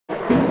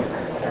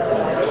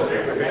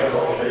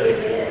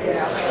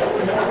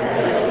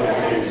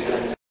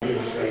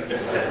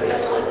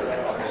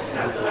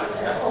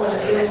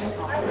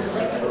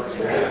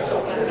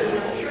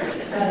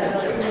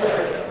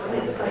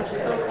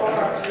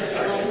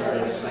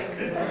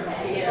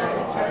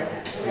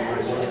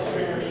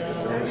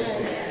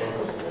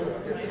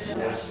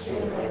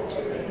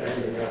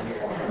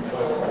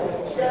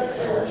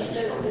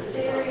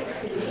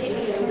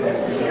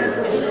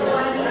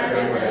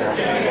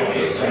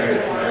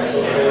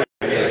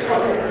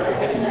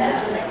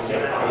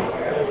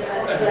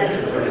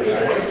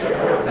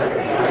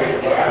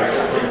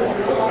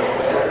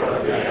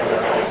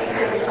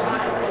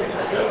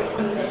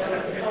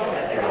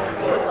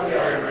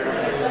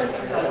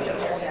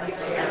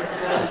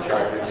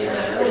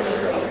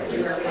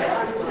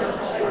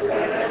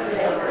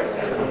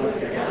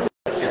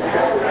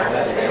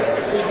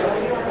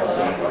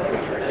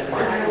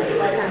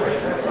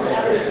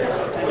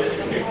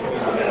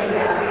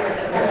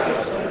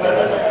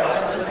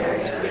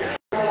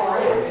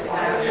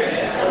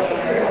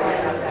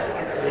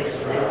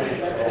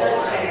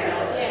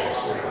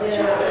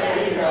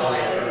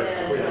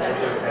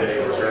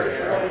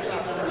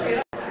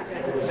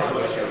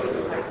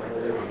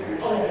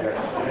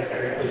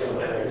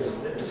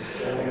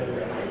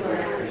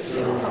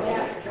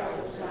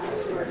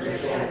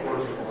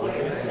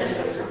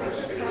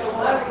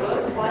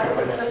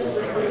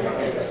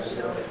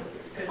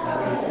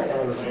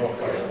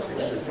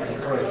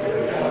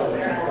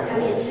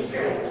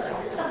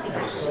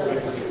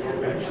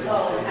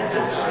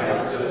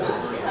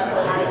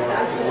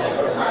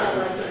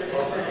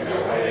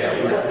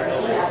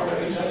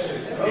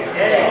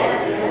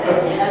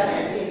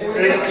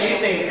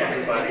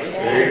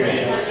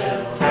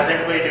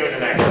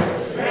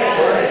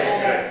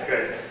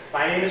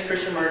is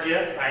Christian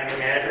Murgia. I'm the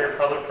manager of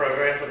public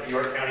programs with the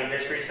York County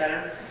History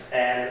Center,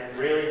 and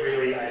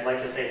really, I'd like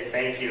to say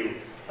thank you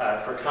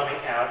for coming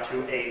out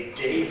to a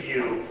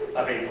debut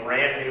of a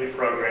brand new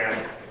program,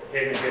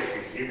 Hidden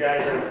Histories. You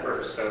guys are the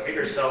first, so give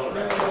yourselves a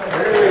round.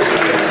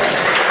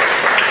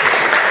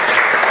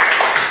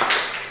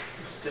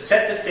 To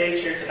set the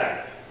stage here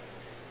tonight,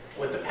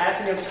 with the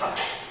passing of time,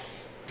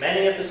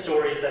 many of the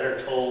stories that are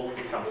told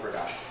become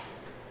forgotten.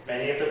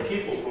 Many of the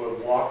people who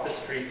have walked the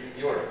streets of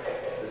York,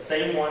 the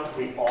same ones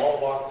we all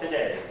walk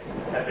today,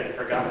 have been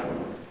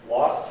forgotten,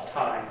 lost to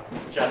time,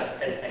 just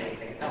as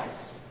anything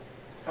else.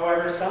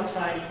 However,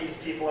 sometimes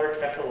these people are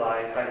kept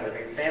alive by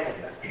living family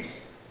members.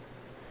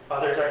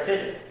 Others are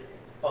hidden,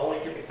 only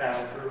to be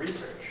found through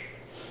research.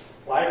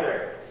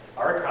 Libraries,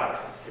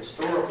 archives,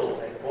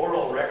 historical and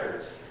oral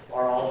records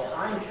are all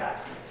time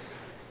capsules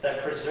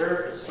that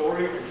preserve the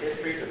stories and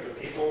histories of the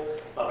people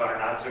of our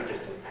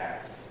not-so-distant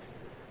past.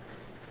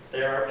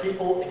 There are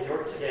people in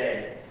York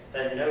today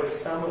that know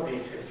some of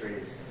these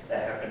histories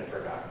that have been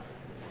forgotten.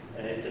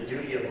 And it is the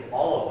duty of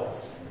all of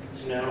us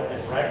to know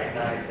and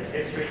recognize the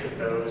histories of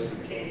those who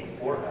came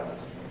before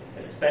us,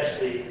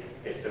 especially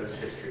if those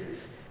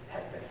histories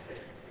had been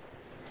hidden.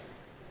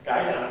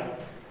 Guy Dunham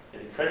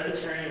is a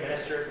Presbyterian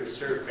minister who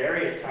served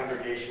various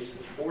congregations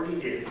for 40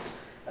 years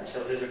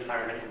until his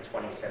retirement in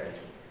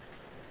 2017.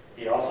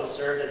 He also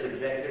served as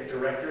executive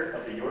director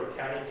of the York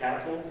County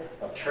Council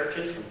of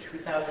Churches from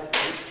 2008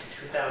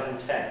 to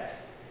 2010.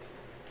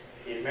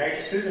 He is married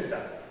to Susan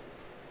Dunham,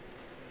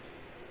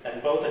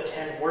 and both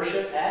attend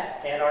worship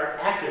at and are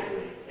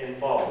actively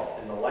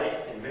involved in the life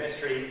and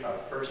ministry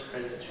of First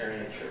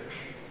Presbyterian Church.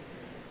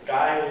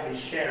 Guy will be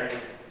sharing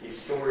the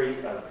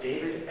story of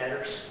David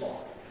Etter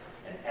Small,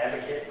 an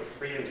advocate for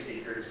freedom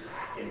seekers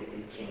in the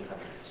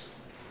 1800s.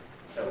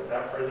 So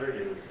without further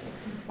ado,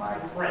 my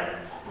friend,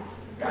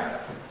 Guy.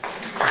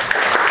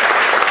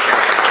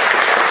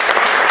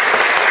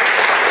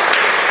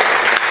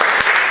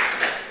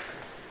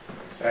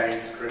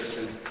 Thanks,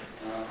 Christian.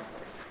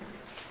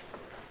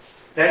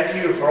 Thank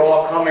you for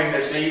all coming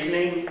this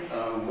evening.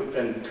 We've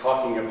been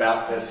talking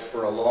about this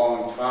for a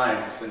long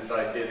time, since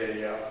I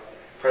did a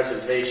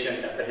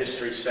presentation at the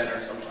History Center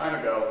some time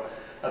ago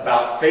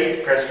about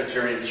Faith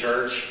Presbyterian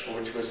Church,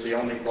 which was the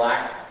only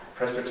black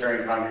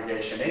Presbyterian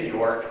congregation in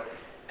York,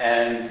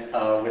 and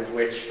with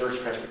which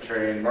First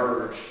Presbyterian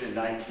merged in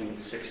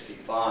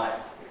 1965.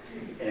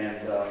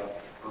 And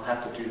I'll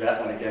have to do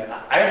that one again.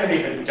 I haven't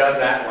even done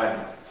that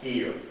one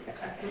here.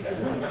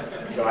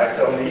 So I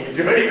still need to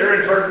do it here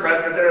in First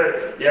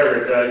Presbyterian. Yeah,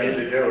 Rich, I need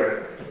to do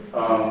it.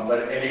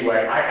 But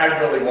anyway, I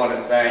really want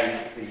to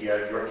thank the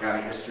York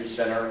County History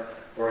Center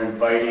for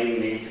inviting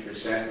me to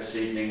present this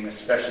evening,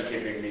 especially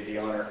giving me the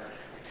honor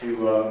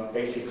to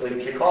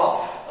basically kick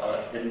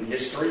off Hidden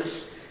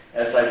Histories.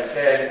 As I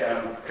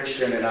said,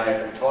 Christian and I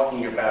have been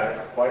talking about it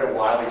for quite a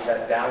while. He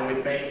sat down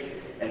with me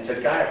and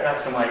said, Guy, I've got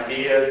some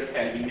ideas.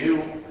 And he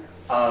knew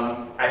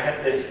I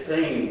had this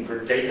thing for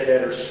David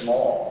Etter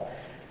Small.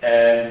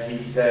 And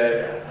he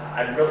said,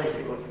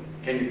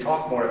 can you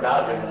talk more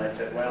about him? And I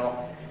said,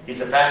 well,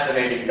 he's a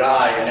fascinating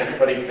guy, and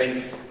everybody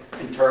thinks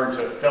in terms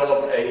of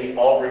Philip A.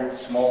 Albrecht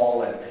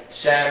Small and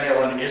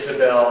Samuel and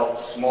Isabel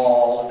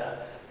Small,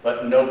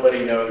 but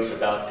nobody knows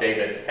about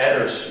David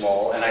Etter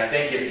Small. And I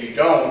think if you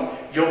don't,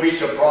 you'll be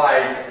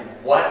surprised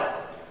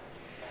what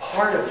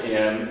part of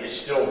him is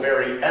still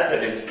very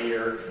evident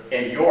here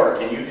in York,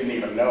 and you didn't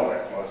even know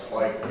it, most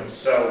likely.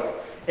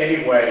 So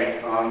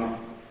anyway,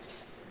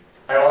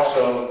 I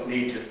also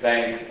need to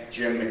thank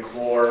Jim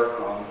McClure.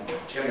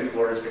 Jim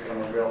McClure has become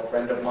a real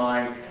friend of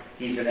mine.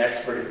 He's an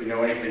expert. If you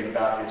know anything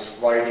about his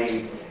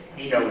writing,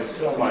 he knows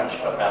so much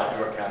about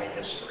York County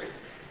history.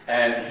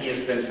 And he has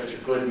been such a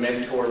good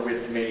mentor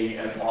with me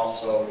and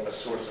also a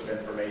source of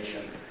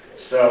information.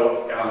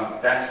 So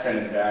that's been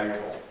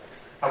invaluable.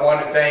 I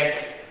want to thank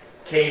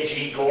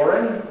K.G.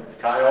 Gorin,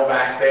 Kyle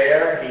back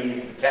there.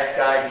 He's the tech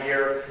guy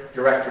here,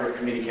 Director of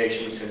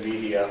Communications and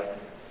Media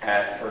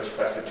at First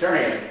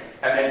Presbyterian.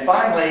 And then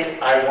finally,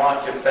 I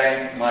want to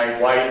thank my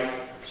wife,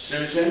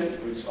 Susan,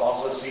 who's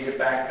also seated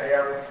back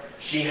there.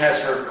 She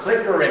has her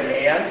clicker in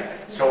hand,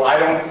 so I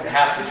don't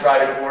have to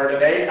try to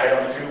coordinate. I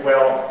don't do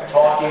well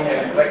talking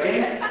and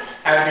clicking.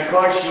 And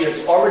because she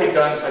has already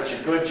done such a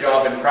good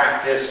job in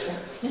practice,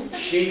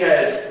 she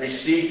has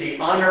received the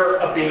honor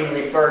of being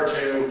referred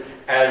to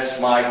as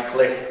my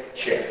click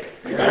chick.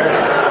 So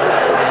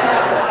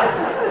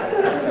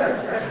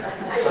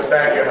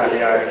thank you,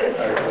 honey. I really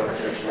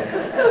appreciate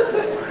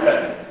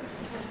it.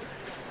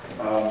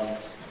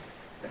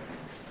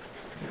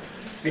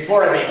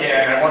 Before I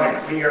begin, I want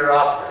to clear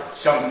up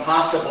some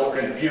possible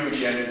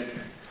confusion.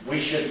 We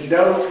should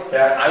note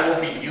that I will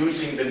be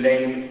using the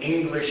name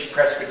English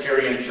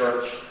Presbyterian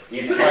Church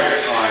the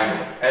entire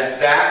time, as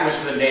that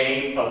was the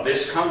name of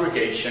this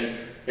congregation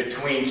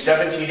between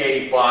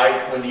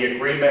 1785, when the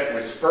agreement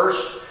was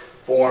first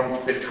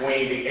formed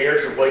between the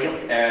heirs of William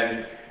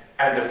and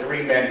the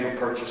three men who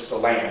purchased the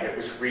land. It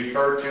was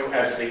referred to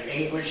as the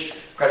English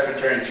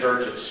Presbyterian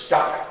Church. It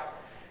stuck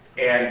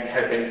and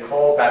had been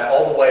called that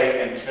all the way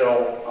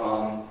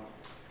until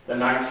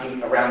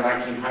around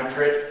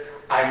 1900.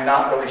 I'm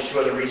not really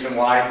sure the reason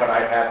why, but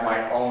I have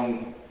my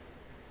own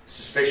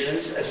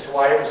suspicions as to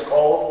why it was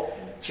called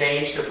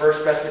changed to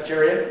First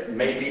Presbyterian.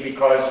 Maybe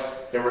because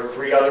there were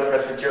 3 other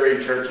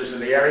Presbyterian churches in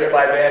the area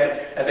by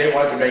then, and they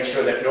wanted to make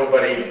sure that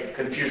nobody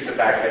confused the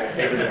fact that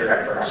they were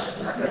there first.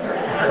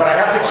 But I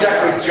have to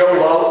check with Joe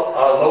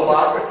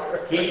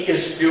Lobach. He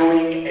is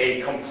doing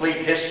a complete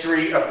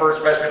history of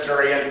First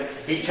Presbyterian.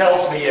 He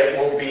tells me it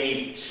will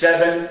be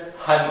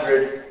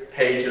 700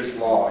 pages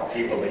long,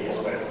 he believes,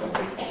 when it's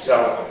complete.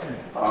 So,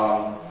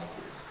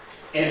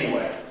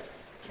 anyway.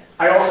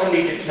 I also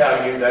need to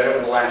tell you that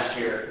over the last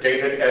year,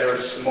 David Etter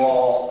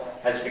Small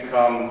has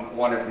become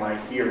one of my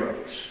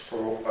heroes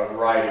for a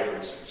variety of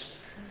reasons.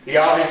 The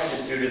obvious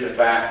is due to the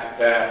fact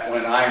that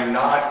when I'm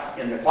not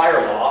in the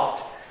choir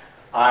loft,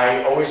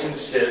 I always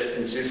insist,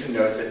 and Susan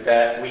knows it,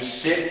 that we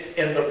sit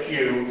in the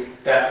pew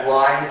that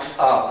lines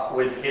up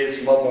with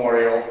his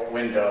memorial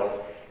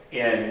window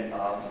in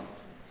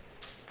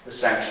the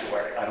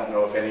sanctuary. I don't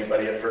know if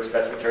anybody at First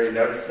Presbyterian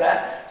noticed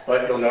that,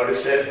 but you'll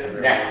notice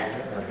it now.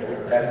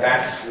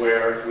 That's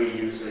where we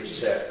usually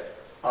sit.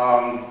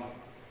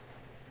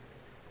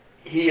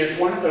 He is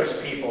one of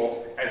those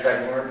people, as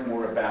I've learned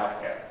more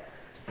about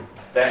him,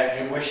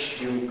 that you wish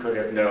you could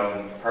have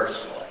known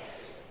personally.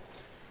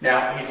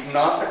 Now, he's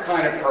not the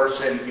kind of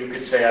person you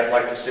could say, I'd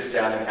like to sit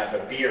down and have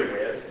a beer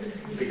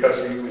with,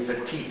 because he was a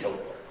teetotaler.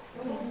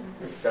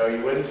 So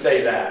you wouldn't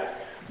say that.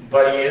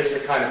 But he is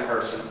the kind of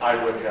person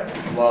I would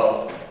have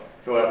loved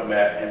to have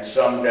met, and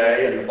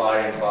someday, in the by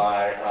and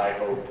by, I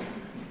hope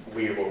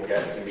we will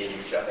get to meet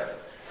each other.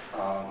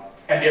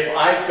 And if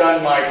I've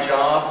done my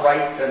job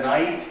right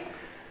tonight,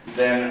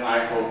 then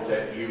I hope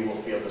that you will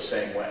feel the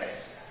same way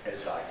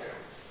as I do.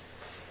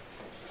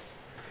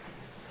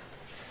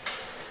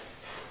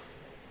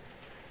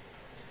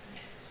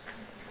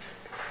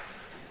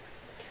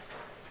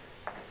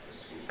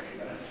 Excuse me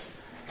a minute.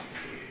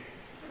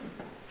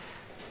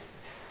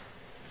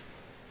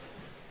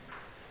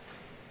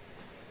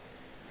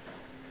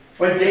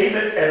 When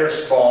David Etter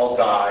Small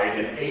died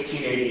in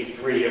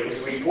 1883, it was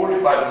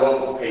reported by the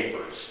local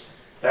papers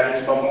that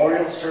his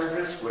memorial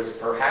service was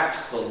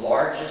perhaps the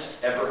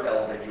largest ever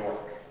held in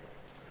York.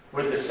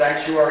 With the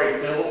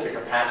sanctuary filled to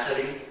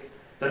capacity,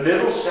 the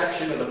middle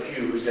section of the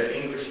pews at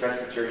English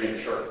Presbyterian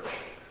Church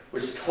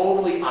was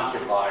totally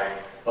occupied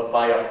but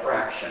by a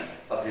fraction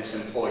of his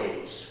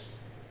employees.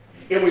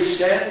 It was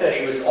said that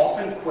he was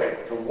often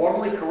quick to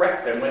warmly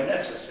correct them when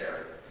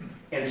necessary,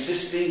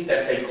 insisting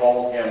that they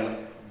call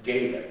him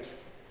David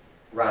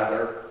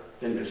rather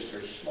than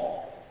Mr.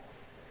 Small.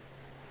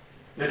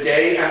 The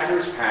day after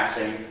his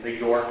passing, the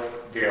York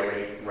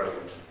Daily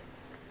wrote,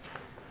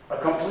 "A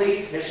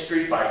complete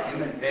history by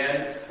human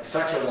pen of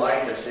such a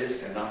life as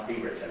his cannot be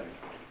written.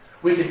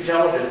 We can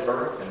tell of his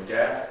birth and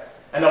death,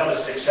 and of the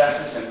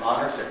successes and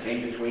honors that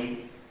came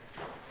between,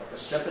 but the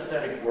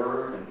sympathetic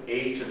word and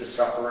aid to the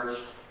sufferers,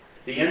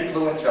 the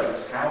influence of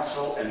his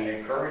counsel, and the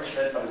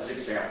encouragement of his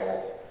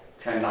example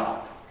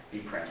cannot be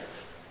printed.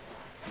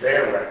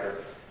 Their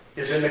record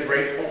is in the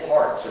grateful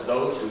hearts of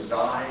those whose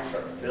eyes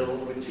are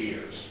filled with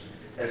tears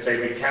as they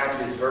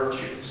recount his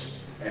virtues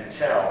and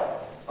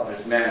tell of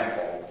his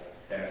manifold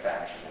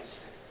benefactions."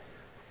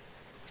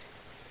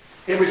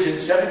 It was in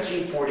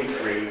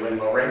 1743 when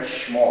Lorenz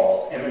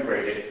Small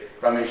immigrated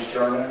from his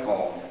German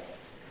home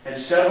and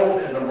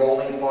settled in the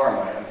rolling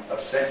farmland of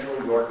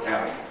central York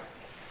County.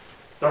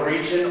 The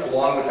region,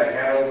 along with the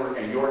Hanover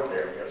and York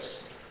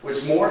areas,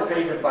 was more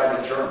favored by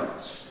the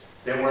Germans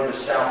than were the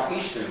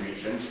southeastern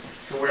regions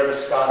to where the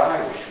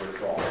Scot-Irish were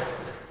drawn,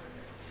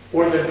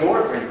 or the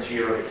northern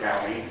tier of the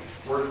county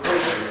where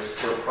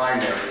Quakers were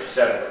primary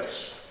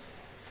settlers.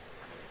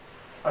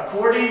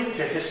 According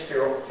to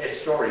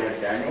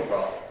historian Daniel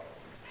Buck,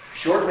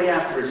 shortly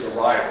after his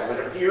arrival,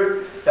 it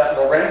appeared that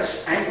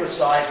Lorenz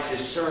anglicized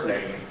his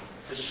surname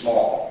to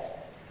Small,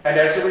 and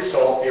as a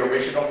result, the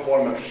original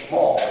form of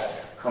Small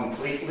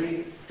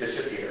completely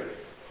disappeared.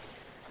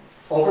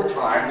 Over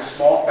time, the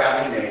Small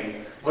family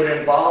name would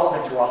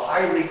evolve into a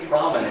highly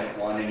prominent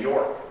one in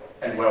York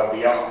and well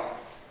beyond.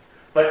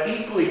 But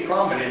equally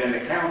prominent in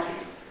the county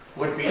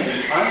would be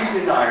the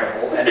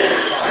undeniable and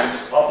at times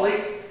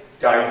public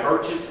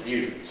divergent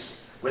views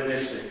with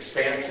this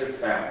expansive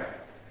family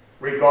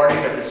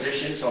regarding the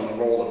positions on the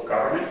role of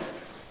government,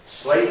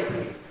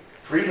 slavery,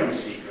 freedom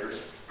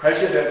seekers,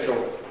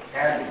 presidential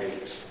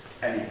candidates,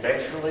 and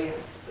eventually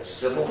the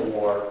Civil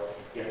War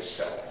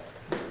itself.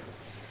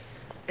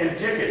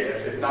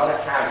 Indicative, if not a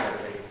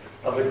casualty,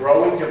 of the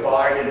growing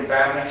divide in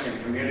families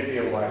and community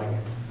alike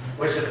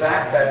was the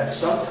fact that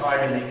sometime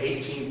in the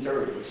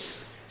 1830s,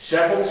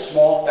 several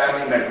Small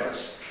family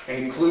members,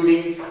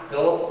 including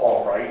Philip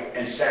Albright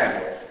and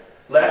Samuel,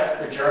 left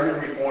the German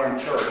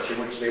Reformed Church in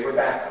which they were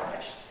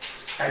baptized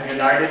and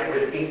united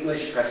with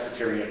English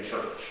Presbyterian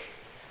Church.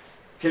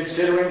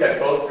 Considering that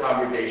both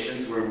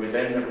congregations were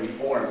within the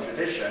Reformed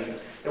tradition,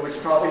 it was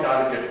probably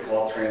not a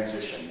difficult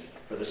transition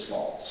for the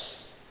Smalls.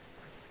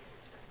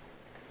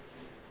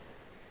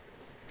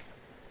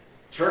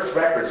 Church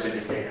records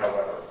indicate,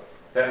 however,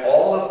 that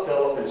all of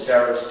Philip and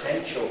Sarah's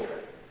 10 children,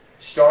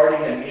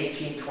 starting in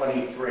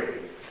 1823,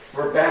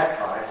 were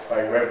baptized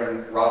by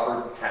Reverend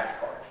Robert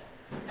Cathcart,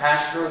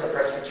 pastor of the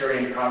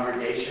Presbyterian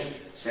congregation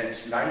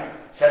since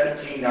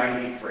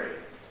 1793.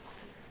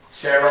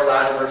 Sarah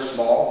Latimer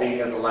Small,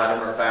 being of the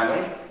Latimer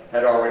family,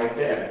 had already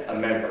been a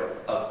member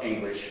of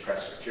English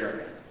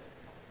Presbyterian.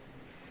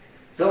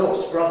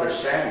 Philip's brother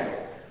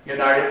Samuel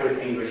united with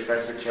English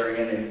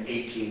Presbyterian in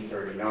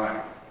 1839.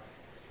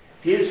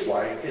 His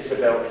wife,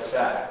 Isabel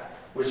Cassatt,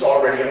 was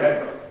already a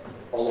member,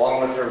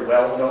 along with her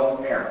well-known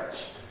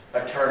parents,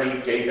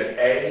 attorney David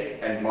A.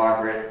 and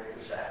Margaret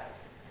Cassatt.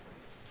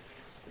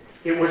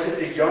 It was at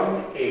the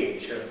young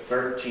age of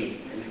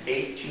 13 in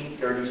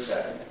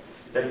 1837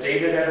 that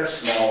David Etter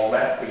Small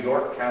left the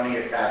York County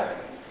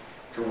Academy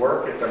to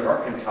work at the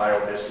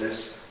mercantile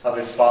business of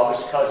his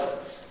father's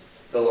cousins,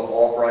 Philip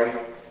Albright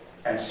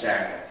and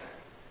Samuel.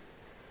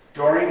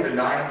 During the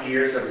 9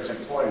 years of his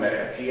employment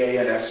at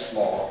PA&S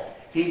Small,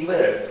 he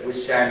lived with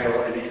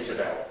Samuel and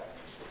Isabel,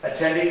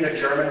 attending the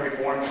German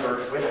Reformed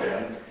Church with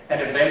them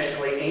and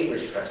eventually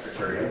English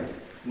Presbyterian,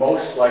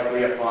 most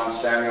likely upon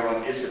Samuel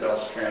and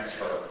Isabel's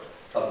transfer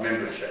of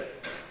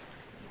membership.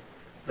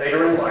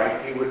 Later in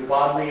life, he would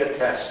fondly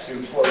attest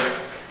to, quote,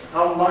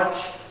 how much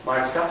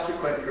my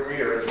subsequent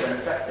career has been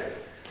affected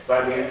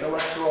by the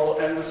intellectual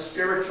and the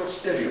spiritual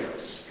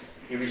stimulus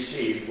he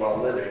received while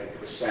living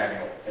with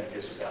Samuel and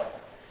Isabel.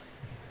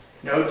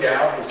 No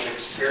doubt his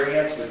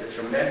experience with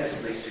the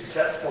tremendously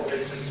successful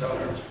business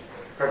owners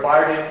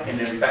provided an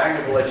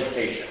invaluable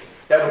education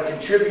that would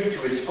contribute to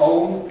his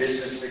own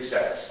business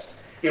success.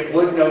 It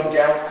would no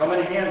doubt come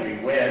in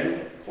handy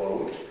when,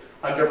 quote,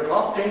 under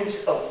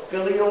promptings of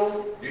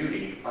filial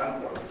duty,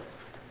 unquote,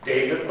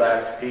 David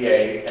left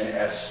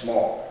PA&S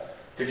Small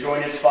to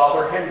join his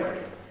father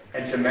Henry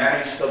and to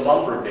manage the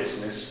lumber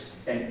business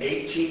in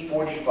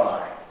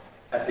 1845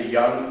 at the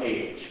young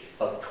age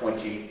of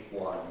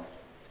 21.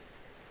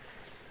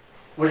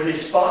 With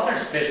his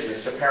father's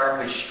business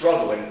apparently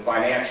struggling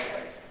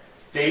financially,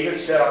 David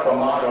set up a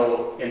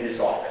motto in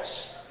his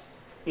office,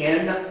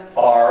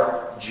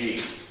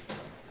 NRG,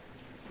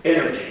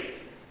 energy,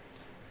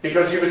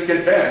 because he was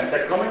convinced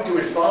that coming to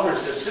his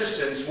father's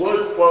assistance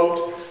would,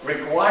 quote,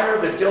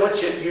 require the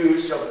diligent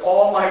use of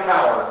all my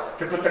power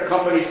to put the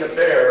company's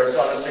affairs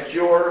on a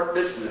secure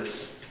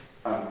business,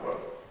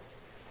 unquote.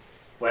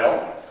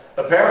 Well,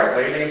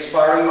 apparently the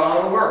inspiring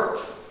motto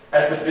worked,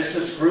 as the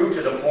business grew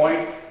to the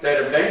point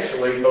that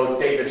eventually both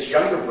David's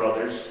younger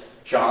brothers,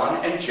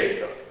 John and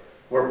Jacob,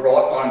 were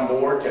brought on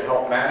board to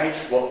help manage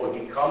what would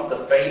become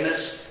the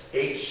famous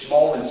H.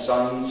 Small &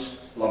 Sons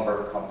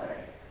Lumber Company.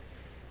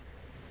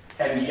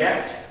 And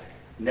yet,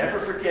 never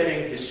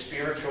forgetting his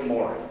spiritual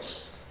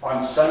moorings,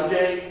 on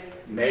Sunday,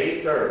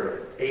 May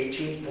 3rd,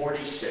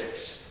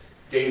 1846,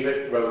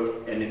 David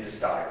wrote in his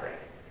diary,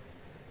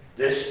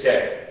 "This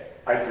day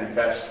I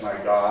confessed my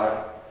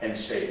God and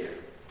Savior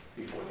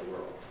before the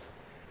world."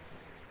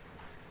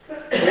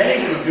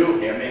 Many who knew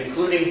him,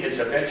 including his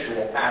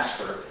eventual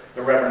pastor,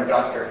 the Reverend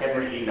Dr.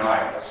 Henry E.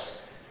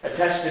 Niles,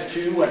 attested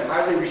to and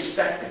highly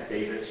respected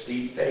David's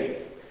deep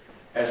faith,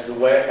 as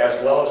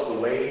well as the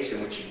ways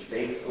in which he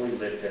faithfully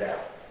lived it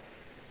out.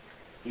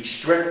 He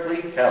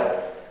strictly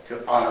held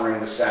to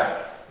honoring the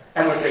Sabbath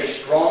and was a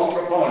strong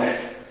proponent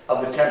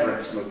of the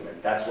temperance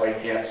movement. That's why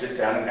he can't sit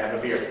down and have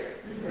a beer.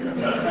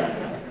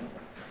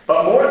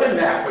 But more than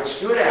that, what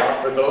stood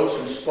out for those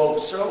who spoke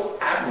so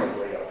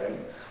admirably of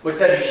him was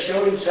that he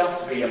showed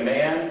himself to be a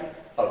man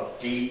of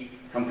deep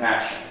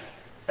compassion,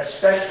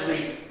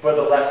 especially for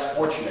the less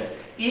fortunate,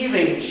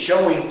 even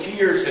showing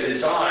tears in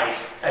his eyes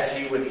as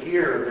he would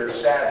hear their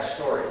sad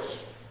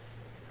stories.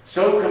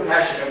 So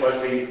compassionate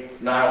was he,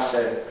 Niles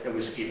said it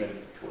was even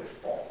to a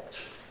fault.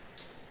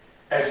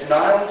 As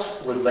Niles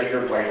would later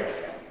write of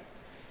him,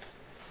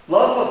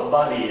 love of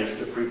money is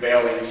the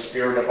prevailing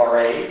spirit of our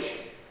age,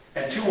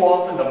 and too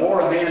often the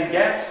more a man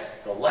gets,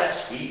 the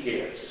less he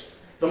gives.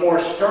 The more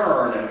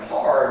stern and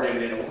hard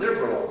and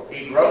illiberal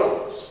he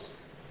grows.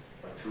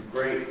 But through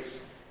grace,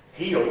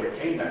 he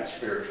overcame that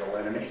spiritual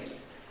enemy.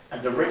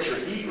 And the richer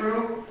he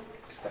grew,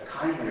 the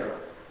kinder,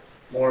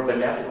 more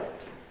benevolent,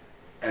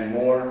 and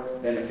more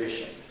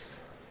beneficent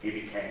he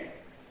became.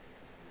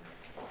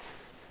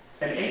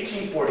 In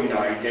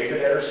 1849,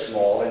 David Etter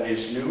Small and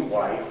his new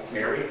wife,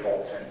 Mary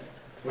Fulton,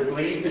 would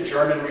leave the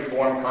German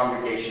Reformed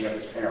congregation of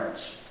his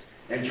parents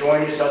and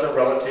join his other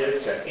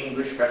relatives at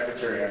English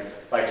Presbyterian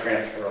by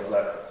transfer of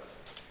letter.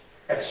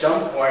 At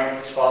some point,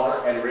 his father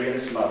Henry and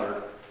his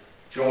mother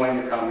joined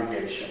the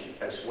congregation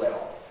as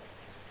well.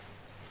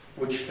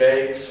 Which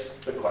begs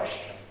the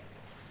question,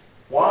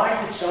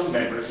 why did some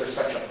members of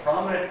such a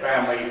prominent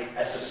family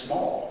as the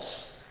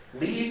Smalls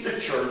leave the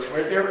church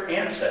where their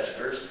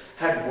ancestors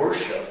had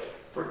worshipped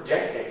for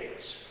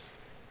decades?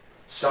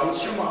 Some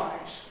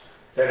surmise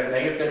that it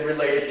may have been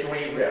related to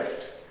a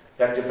rift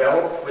that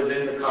developed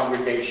within the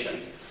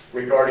congregation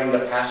regarding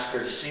the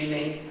pastor's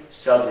seeming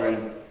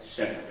Southern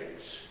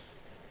sympathies.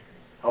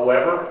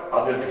 However,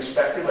 other than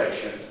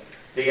speculation,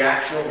 the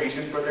actual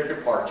reason for their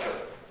departure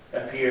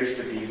appears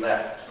to be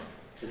left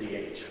to the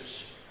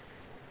ages.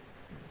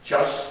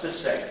 just the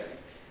same.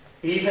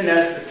 Even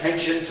as the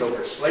tensions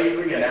over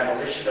slavery and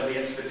abolition of the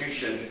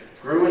institution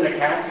grew in the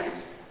county,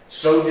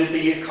 so did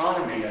the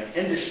economy and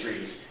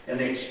industries in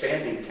the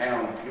expanding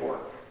town of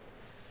York.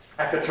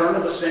 At the turn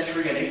of the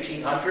century in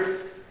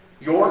 1800,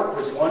 York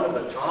was one of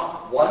the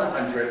top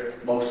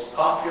 100 most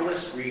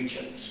populous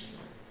regions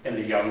in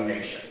the young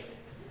nation.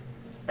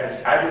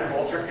 As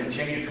agriculture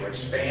continued to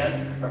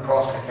expand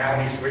across the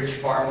county's rich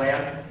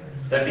farmland,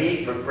 the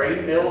need for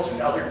grain mills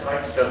and other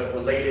types of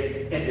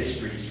related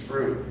industries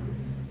grew.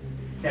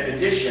 In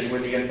addition,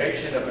 with the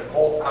invention of the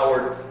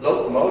coal-powered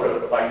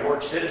locomotive by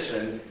York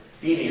citizen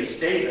Phineas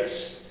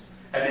Davis,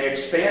 and the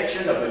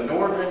expansion of the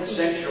Northern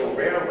Central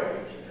Railway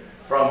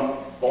from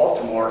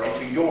Baltimore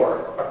into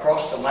York,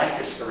 across to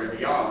Lancaster and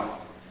beyond,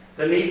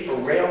 the need for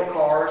rail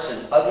cars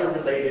and other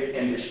related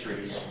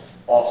industries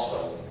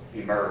also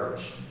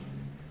emerged.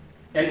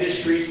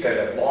 Industries that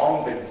had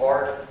long been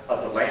part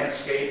of the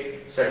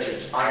landscape, such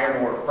as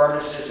iron ore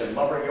furnaces and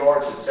lumber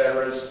yards,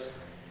 etc.,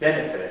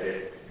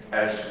 benefited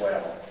as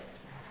well.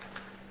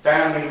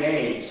 Family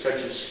names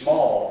such as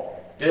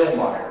Small,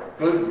 Billmeyer,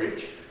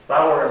 Goodrich,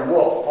 Bauer and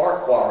Wolfe,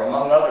 Farquhar,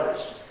 among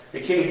others,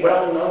 became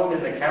well known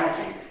in the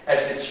county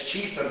as its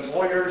chief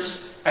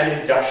employers and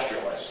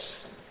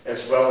industrialists,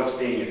 as well as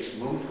being its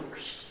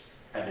movers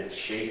and its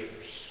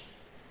shapers.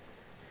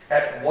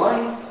 At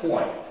one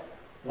point,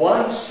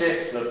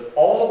 1/6 of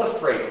all the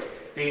freight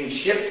being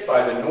shipped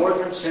by the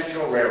Northern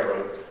Central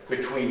Railroad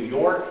between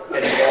York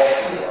and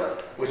Baltimore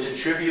was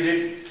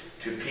attributed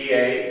to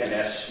P.A. and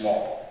S.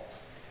 Small.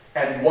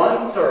 And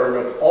 1/3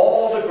 of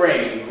all the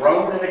grain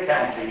grown in the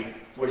county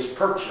was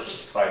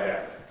purchased by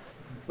them,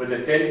 with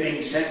it then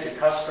being sent to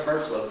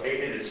customers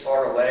located as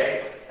far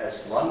away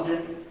as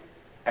London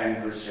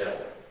and Brazil.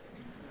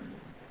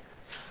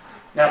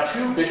 Now,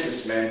 two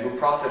businessmen who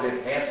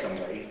profited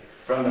handsomely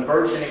from the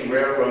burgeoning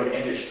railroad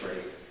industry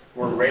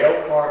were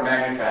rail car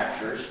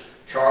manufacturers,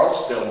 Charles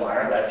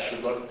Billmeyer, that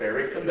should look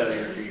very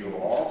familiar to you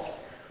all,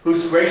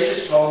 whose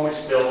gracious home was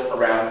built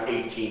around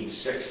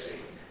 1860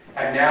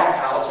 and now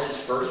houses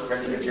First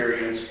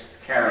Presbyterian's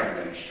carrying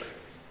ministry,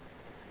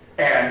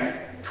 and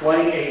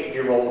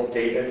 28-year-old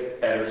David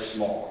Etter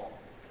Small,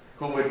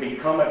 who would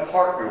become a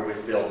partner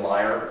with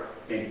Billmeyer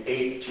in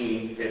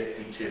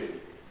 1852.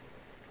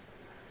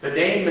 The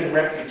name and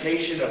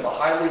reputation of a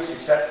highly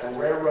successful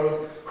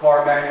railroad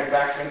car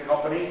manufacturing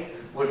company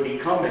would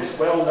become as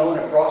well known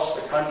across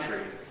the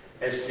country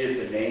as did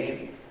the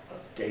name of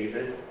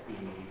David E.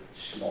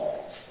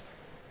 Small.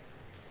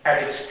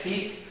 At its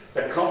peak,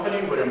 the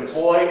company would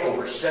employ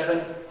over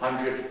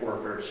 700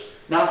 workers,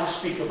 not to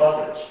speak of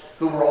others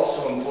who were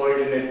also employed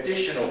in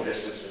additional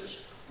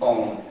businesses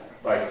owned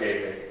by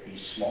David E.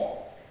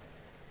 Small.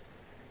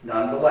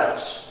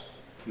 Nonetheless,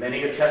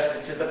 many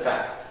attested to the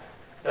fact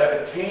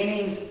that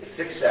attaining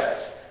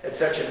success at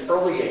such an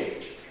early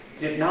age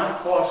did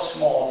not cause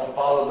Small to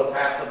follow the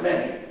path of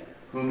many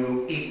who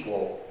knew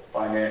equal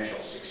financial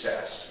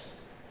success.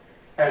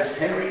 As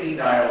Henry E.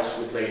 Niles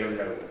would later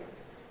note,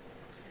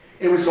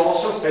 it was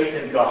also faith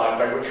in God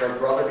by which our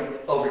brother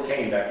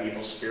overcame that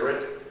evil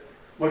spirit,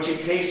 which in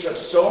case of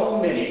so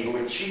many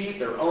who achieve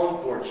their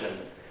own fortune,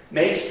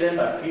 makes them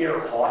appear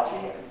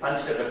haughty and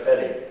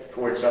unsympathetic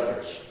towards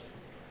others.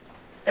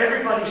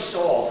 Everybody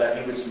saw that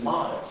he was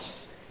modest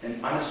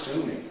and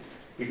unassuming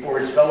before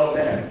his fellow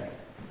men,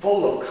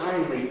 full of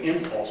kindly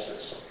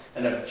impulses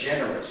and of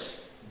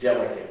generous,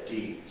 delicate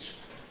deeds.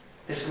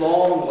 His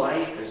long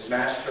life as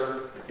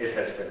master, it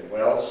has been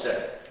well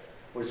said,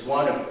 was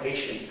one of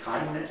patient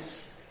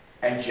kindness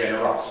and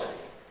generosity.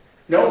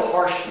 No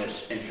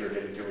harshness entered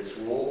into his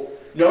rule.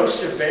 No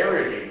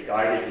severity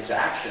guided his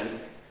action,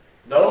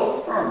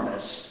 though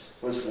firmness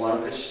was one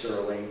of his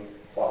sterling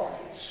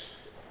qualities.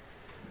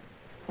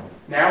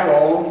 Now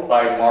owned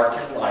by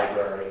Martin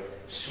Library,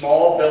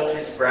 Small built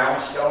his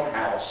brownstone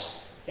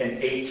house in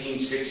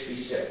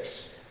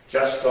 1866,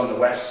 just on the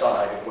west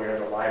side of where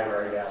the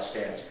library now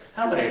stands.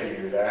 How many of you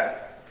knew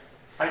that?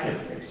 I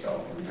didn't think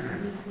so.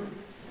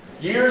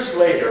 Years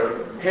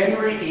later,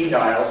 Henry E.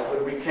 Niles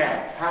would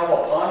recount how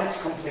upon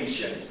its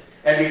completion,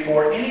 and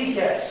before any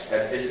guests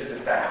had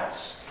visited the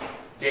house,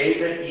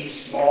 David E.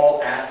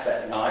 Small asked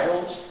that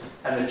Niles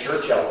and the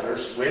church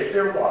elders, with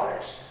their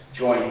wives,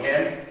 join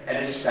him and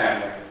his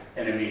family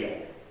in a meal.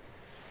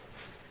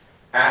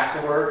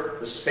 Afterward,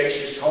 the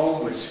spacious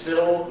home was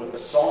filled with the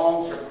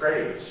songs of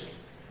praise,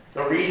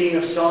 the reading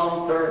of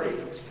Psalm 30,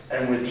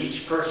 and with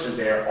each person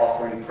there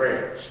offering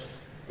prayers,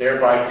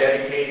 thereby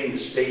dedicating the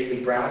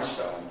stately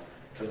brownstone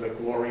to the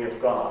glory of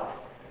God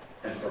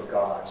and for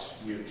God's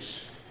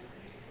use.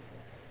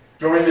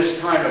 During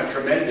this time of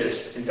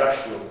tremendous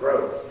industrial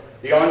growth,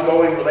 the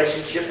ongoing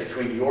relationship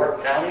between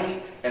York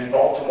County and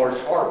Baltimore's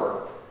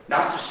harbor,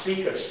 not to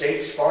speak of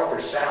states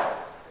farther south,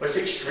 was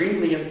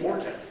extremely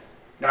important,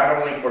 not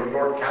only for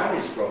York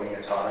County's growing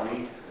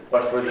economy,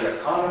 but for the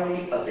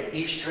economy of the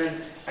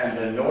eastern and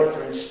the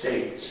northern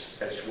states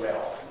as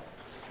well.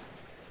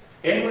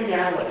 In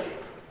reality,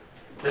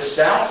 the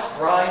South's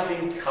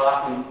thriving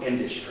cotton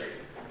industry,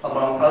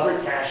 among other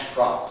cash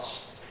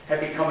crops, had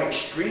become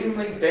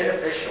extremely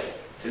beneficial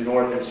to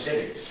northern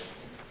cities.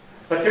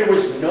 But there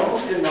was no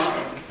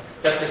denying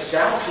that the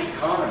South's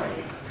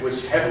economy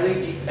was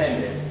heavily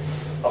dependent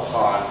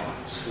upon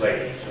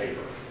slave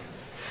labor.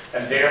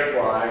 And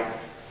thereby,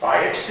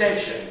 by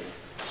extension,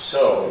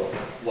 so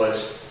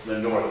was the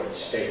northern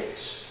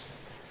states.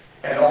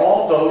 And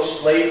although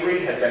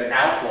slavery had been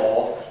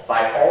outlawed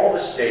by all the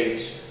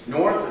states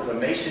north of the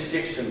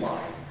Mason-Dixon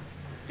line,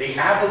 the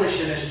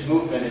abolitionist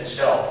movement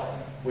itself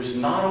was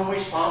not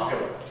always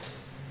popular,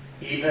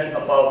 even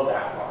above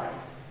that line,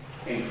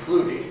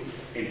 including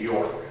in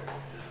York.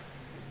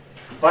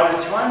 By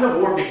the time the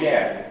war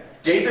began,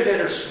 David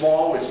Etter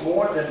Small was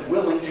more than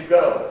willing to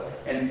go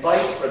and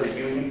fight for the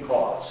Union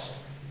cause.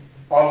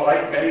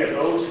 Unlike many of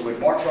those who would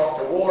march off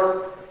to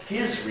war,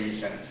 his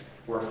reasons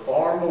were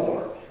far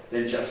more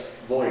than just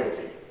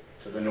loyalty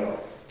to the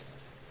North.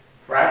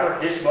 Rather,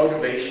 his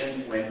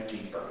motivation went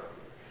deeper,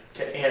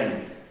 to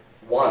end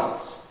once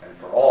and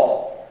for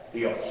all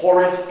the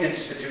abhorrent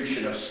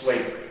institution of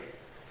slavery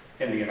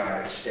in the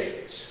United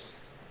States.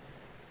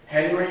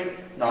 Henry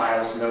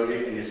Niles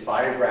noted in his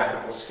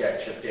biographical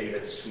sketch of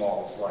David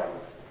Small's life,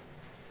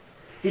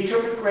 he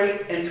took a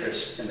great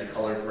interest in the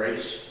colored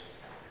race,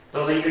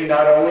 believing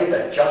not only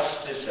that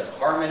justice and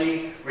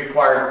harmony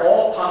required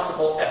all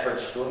possible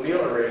efforts to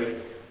ameliorate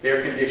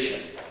their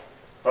condition,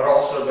 but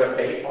also that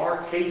they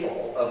are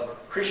capable of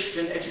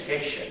Christian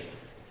education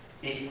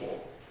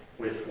equal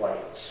with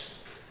whites.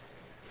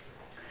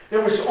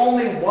 There was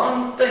only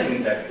one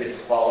thing that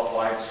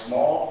disqualified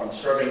Small from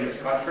serving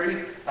his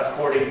country,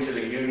 according to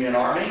the Union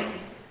Army.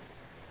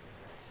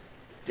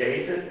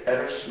 David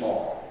Etter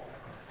Small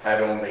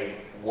had only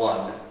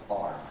one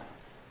arm.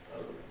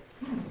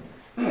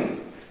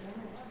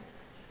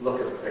 Look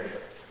at the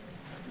picture.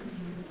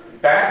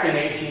 Back in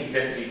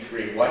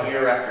 1853, 1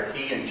 year after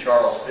he and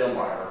Charles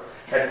Billmeyer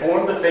had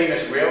formed the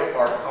famous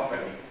railcar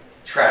company,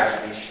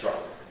 tragedy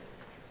struck.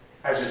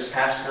 As his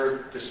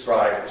pastor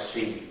described the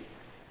scene,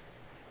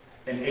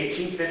 in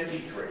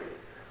 1853,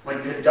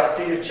 when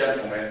conducting a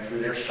gentleman through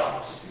their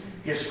shops,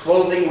 his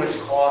clothing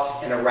was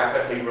caught in a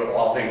rapidly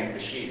revolving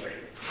machinery,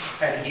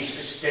 and he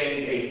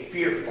sustained a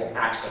fearful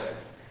accident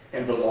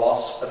in the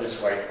loss of his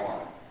right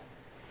arm.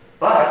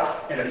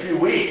 But in a few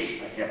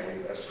weeks, I can't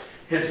believe this,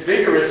 his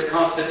vigorous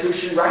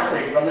constitution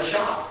rallied from the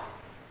shock,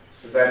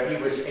 so that he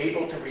was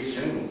able to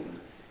resume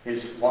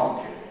his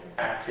wonted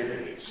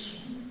activities.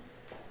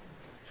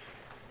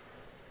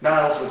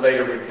 Niles would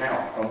later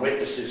recount from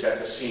witnesses at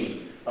the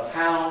scene of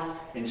how,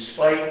 in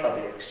spite of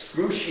the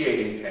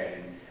excruciating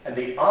pain and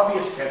the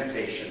obvious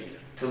temptation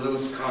to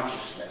lose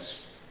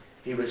consciousness,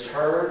 he was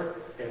heard,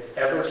 if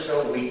ever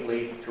so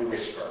weakly, to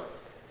whisper,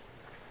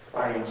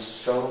 "I am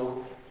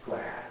so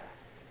glad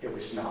it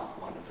was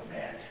not one of the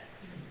men."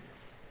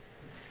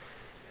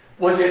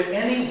 Was it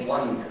any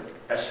wonder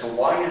as to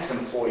why his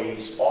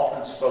employees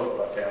often spoke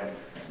of him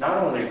not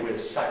only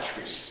with such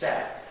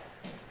respect,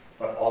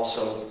 but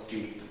also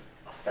deep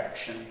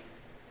affection?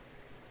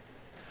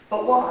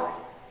 But why?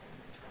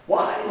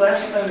 Why,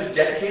 less than a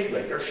decade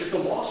later, should the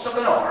loss of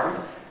an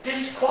arm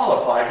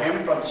disqualify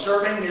him from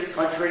serving his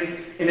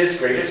country in his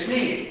greatest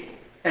need?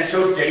 And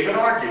so David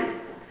argued,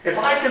 if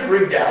I can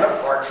bring down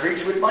a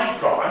partridge with my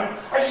gun,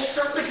 I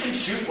certainly can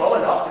shoot well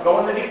enough to go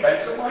in the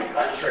defense of my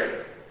country.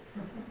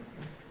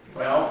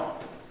 Well,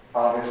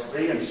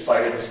 obviously, in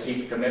spite of his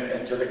deep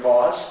commitment to the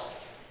cause,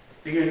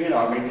 the Union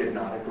Army did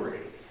not agree.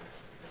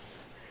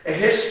 A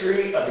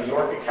history of the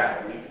York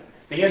Academy,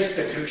 the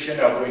institution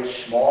of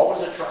which Small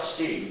was a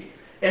trustee,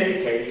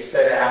 indicates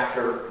that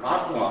after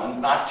not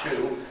one, not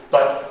two,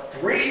 but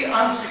 3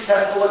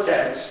 unsuccessful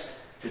attempts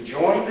to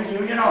join the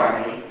Union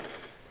Army,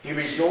 he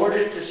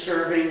resorted to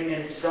serving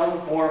in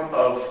some form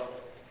of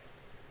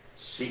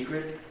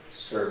secret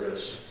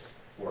service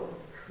work.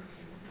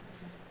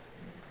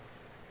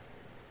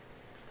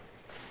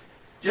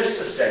 Just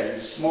the same,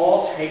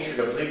 Small's hatred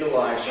of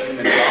legalized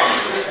human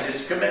bondage and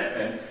his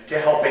commitment to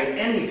helping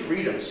any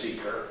freedom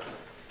seeker,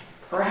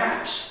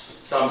 perhaps,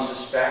 some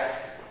suspect,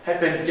 had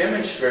been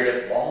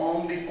demonstrated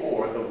long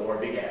before the war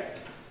began.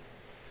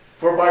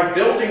 For by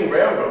building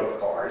railroad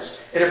cars,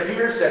 it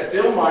appears that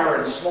Billmeyer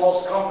and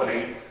Small's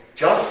company,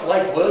 just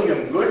like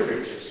William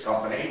Goodrich's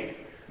company,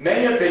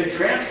 may have been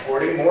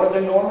transporting more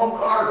than normal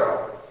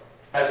cargo,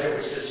 as it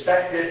was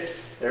suspected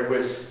there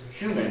was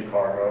human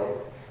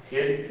cargo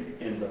hidden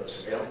in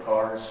those rail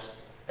cars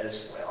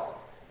as well.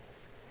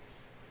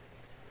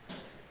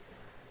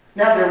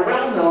 Now, their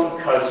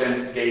well-known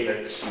cousin,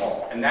 David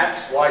Small, and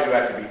that's why you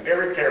have to be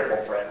very careful,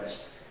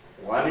 friends.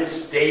 One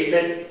is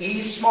David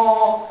E.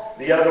 Small,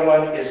 the other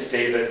one is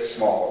David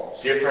Small,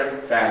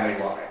 different family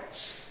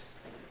lines.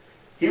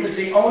 He was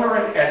the owner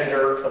and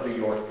editor of the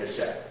York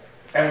Gazette,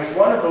 and was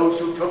one of those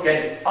who took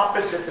an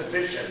opposite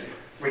position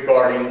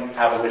regarding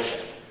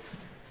abolition.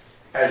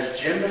 As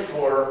Jim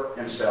McClure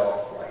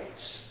himself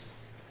writes,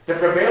 the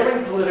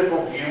prevailing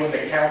political view in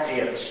the county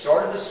at the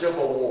start of the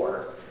Civil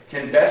War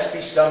can best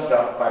be summed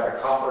up by the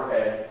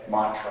Copperhead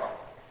mantra: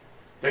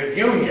 the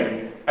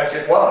Union as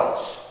it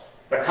was,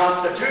 the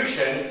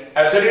Constitution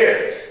as it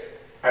is,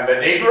 and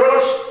the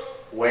Negroes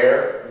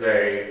where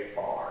they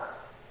are.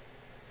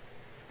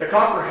 The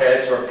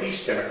Copperheads, or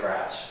Peace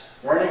Democrats,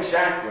 weren't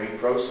exactly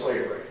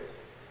pro-slavery,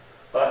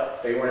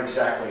 but they weren't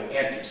exactly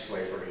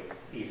anti-slavery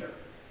either.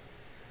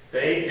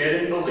 They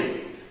didn't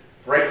believe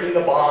breaking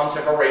the bonds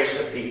of a race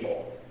of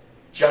people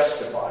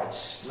justified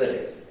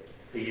splitting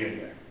the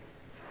Union.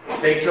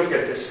 They took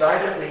a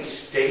decidedly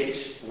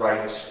states'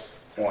 rights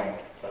point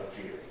of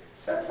view.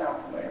 Does that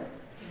sound familiar?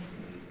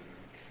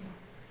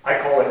 I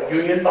call it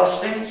union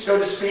busting, so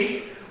to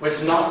speak,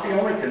 was not the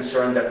only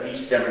concern that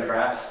Peace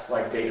Democrats,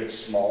 like David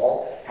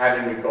Small, had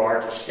in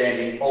regard to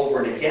standing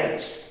over and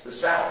against the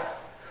South.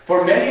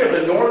 For many of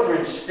the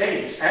northern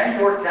states, and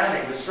York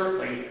County was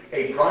certainly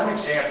a prime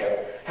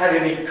example, had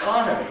an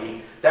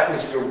economy that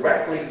was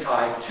directly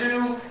tied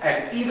to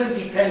and even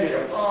depended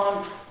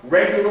upon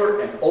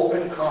regular and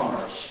open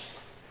commerce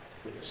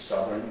with the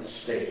southern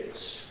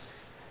states.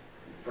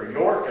 For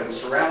York and the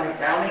surrounding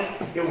county,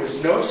 it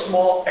was no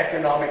small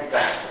economic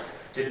factor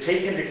to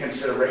take into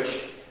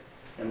consideration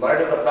in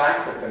light of the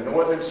fact that the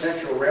Northern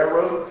Central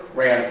Railroad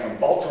ran from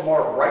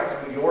Baltimore right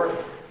to New York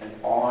and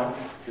on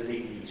to the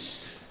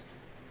east.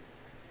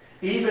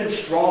 Even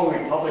strong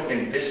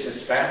Republican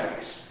business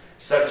families,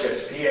 such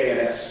as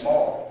P.A.N.S.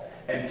 Small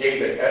and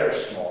David Etter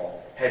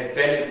Small, had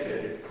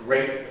benefited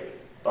greatly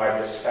by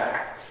this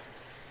fact,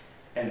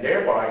 and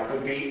thereby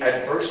could be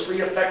adversely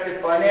affected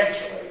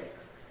financially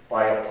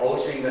by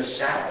opposing the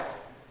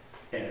South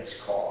in its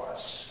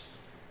cause.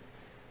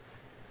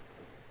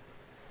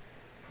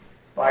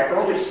 By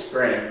early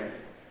spring,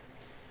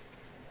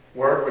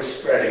 word was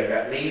spreading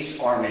that Lee's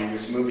army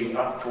was moving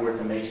up toward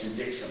the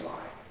Mason-Dixon line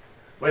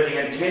with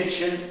the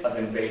intention of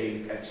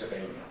invading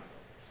Pennsylvania.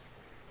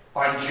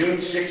 On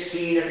June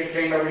 16, it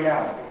became a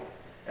reality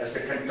as the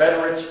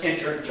Confederates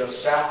entered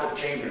just south of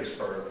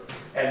Chambersburg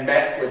and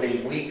met with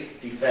a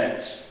weak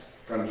defense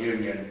from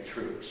Union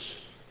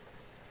troops.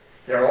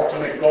 Their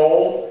ultimate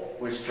goal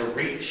was to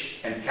reach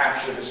and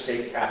capture the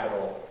state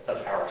capital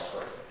of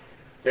Harrisburg,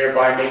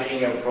 thereby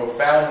making a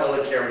profound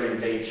military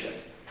invasion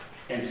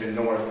into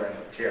Northern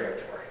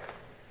territory.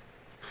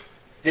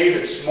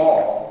 David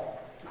Small,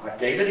 not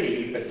David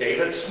E., but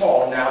David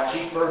Small, now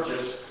Chief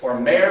Burgess or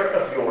Mayor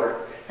of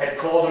York, had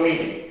called a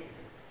meeting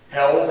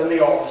held in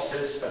the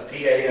offices of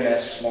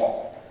P.A.N.S.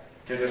 Small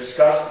to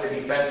discuss the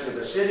defense of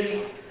the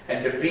city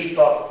and to beef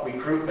up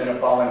recruitment of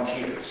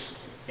volunteers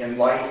in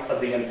light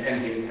of the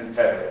impending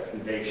Confederate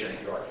invasion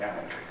of York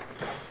County.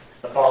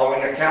 The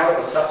following account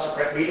of a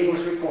subsequent meeting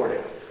was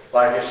reported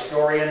by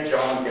historian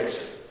John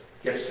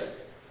Gibson.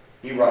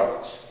 He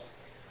writes,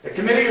 "The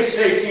Committee of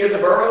Safety of the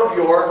Borough of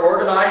York,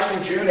 organized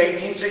in June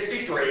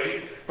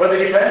 1863 for the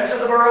defense of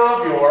the Borough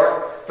of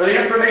York, for the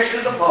information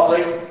of the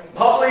public,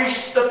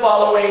 published the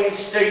following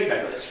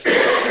statement.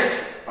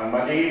 On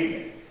Monday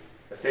evening,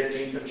 the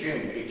 15th of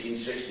June,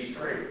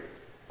 1863,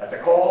 at the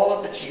call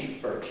of the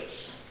Chief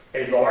Burgess,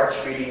 a large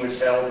meeting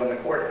was held in the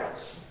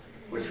courthouse,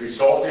 which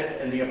resulted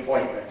in the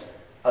appointment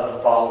of the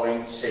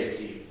following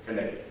safety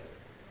committee.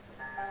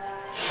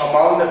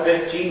 Among the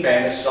 15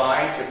 men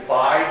assigned to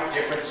 5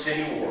 different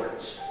city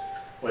wards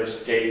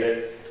was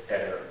David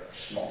Etter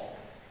Small.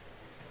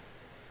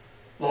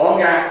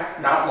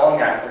 Not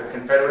long after,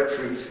 Confederate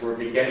troops were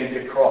beginning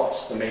to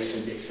cross the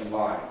Mason-Dixon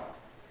line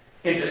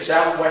into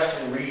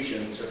southwestern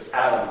regions of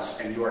Adams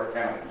and York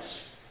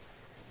counties.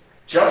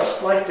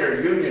 Just like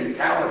their Union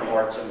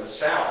counterparts in the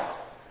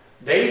South,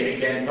 they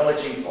began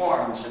pillaging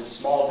farms and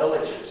small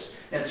villages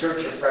in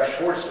search of fresh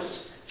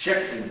horses,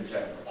 chickens,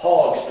 and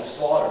hogs to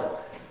slaughter,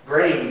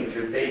 grain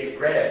to bake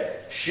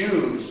bread,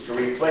 shoes to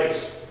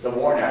replace the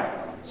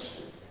worn-out ones.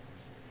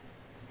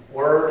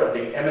 Word of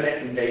the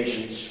imminent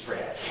invasion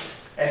spread,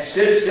 and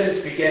citizens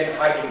began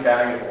hiding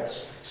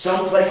valuables,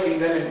 some placing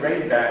them in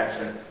grain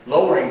bags and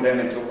lowering them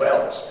into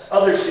wells.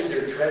 Others hid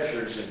their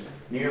treasures in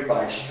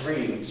nearby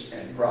streams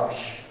and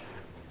brush.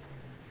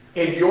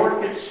 In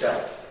York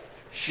itself,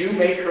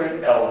 shoemaker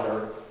and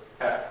elder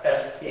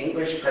at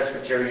English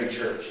Presbyterian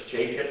Church,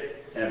 Jacob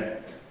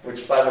Emmett,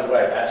 which, by the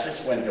way, that's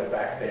his window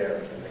back there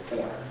in the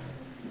corner,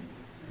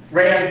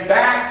 ran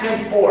back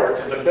and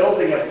forth to the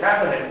building of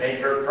cabinet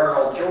maker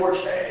Colonel George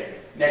Hay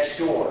next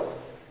door,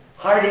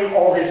 hiding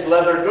all his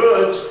leather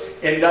goods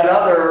in none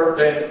other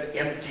than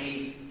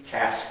empty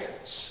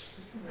caskets.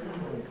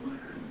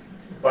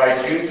 By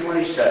June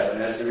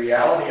 27, as the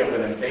reality of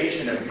an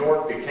invasion of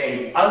York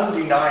became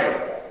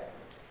undeniable,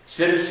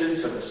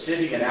 citizens of the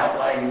city and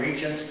outlying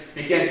regions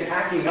began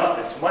packing up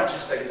as much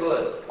as they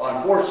could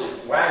on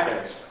horses,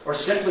 wagons, or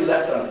simply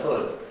left on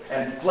foot,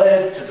 and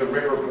fled to the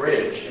river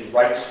bridge in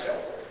Wrightsville,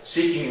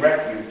 seeking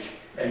refuge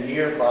in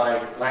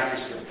nearby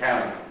Lancaster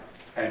County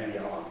and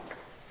beyond.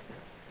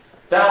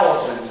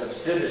 Thousands of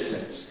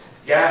citizens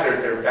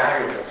gathered their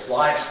valuables,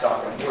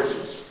 livestock, and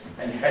horses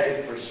and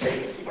headed for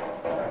safety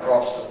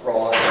across the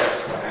broad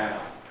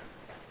Susquehanna.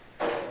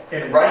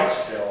 In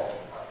Wrightsville,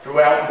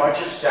 throughout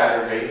much of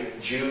Saturday,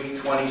 June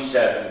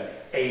 27,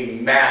 a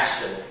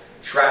massive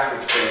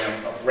traffic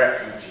jam of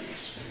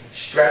refugees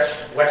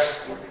stretched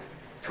westward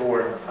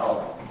toward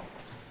Helena.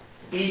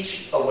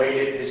 Each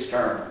awaited his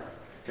turn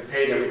to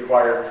pay the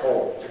required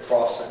toll to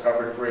cross the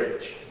covered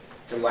bridge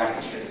to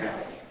Lancaster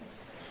County.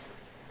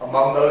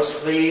 Among those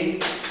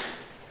fleeing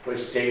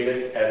was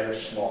David Etter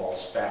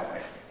Small's family.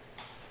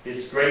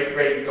 His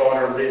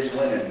great-great-daughter Liz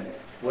Winnan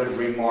would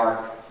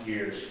remark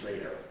years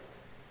later.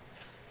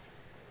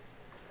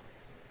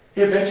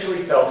 He eventually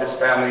felt his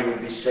family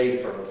would be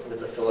safer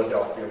with the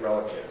Philadelphia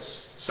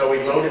relatives, so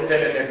he loaded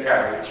them in their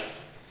carriage,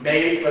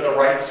 made for the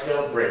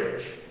Wrightsville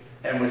Bridge,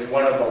 and was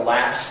one of the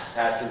last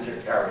passenger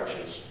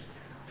carriages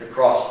to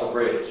cross the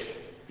bridge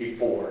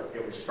before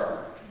it was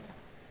burned.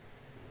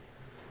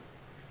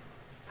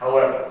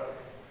 However,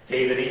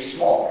 David E.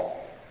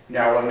 Small,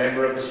 now a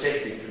member of the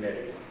safety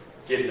committee,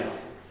 did not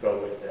go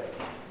with them,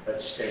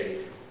 but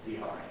stayed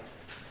behind.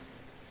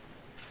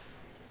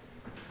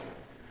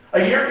 A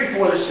year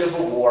before the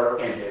Civil War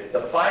ended,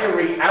 the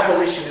fiery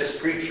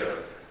abolitionist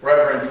preacher,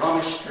 Reverend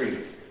Thomas Street,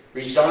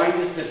 resigned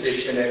his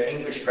position at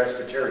English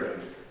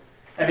Presbyterian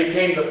and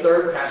became the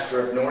third pastor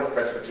of North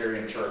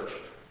Presbyterian Church,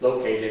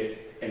 located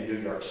in New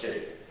York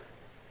City.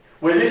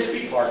 With his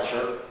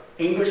departure,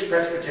 English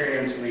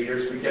Presbyterian's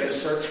leaders began a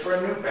search for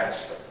a new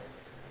pastor,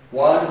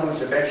 one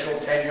whose eventual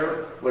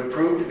tenure would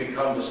prove to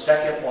become the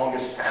second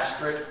longest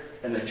pastorate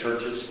in the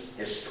church's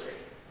history.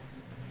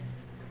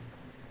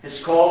 His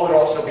call would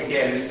also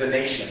begin as the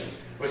nation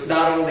was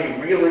not only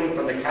reeling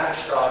from the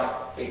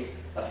catastrophic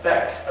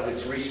effects of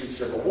its recent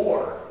civil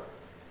war,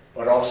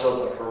 but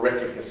also the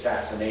horrific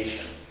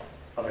assassination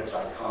of its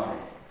iconic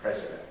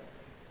president.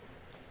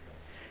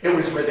 It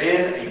was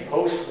within a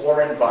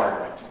post-war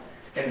environment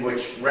in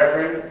which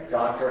Reverend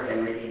Dr.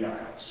 Henry E.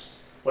 Niles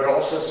would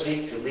also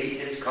seek to lead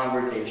his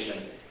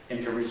congregation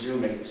into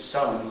resuming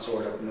some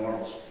sort of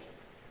normalcy.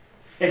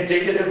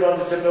 Indicative of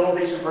his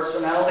abilities and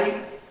personality,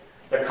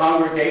 the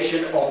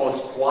congregation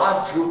almost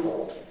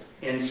quadrupled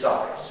in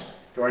size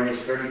during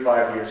his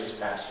 35 years as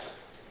pastor,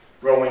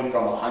 growing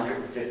from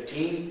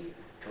 115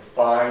 to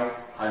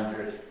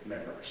 500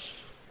 members.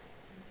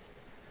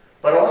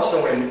 But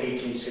also in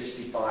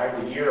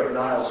 1865, the year of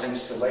Niles'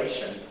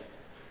 installation,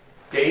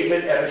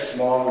 David Etter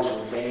Small was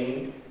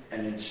ordained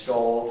and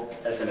installed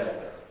as an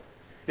elder,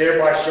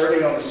 thereby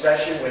serving on the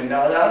session with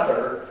none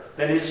other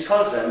than his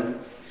cousin,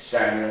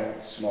 Samuel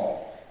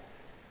Small.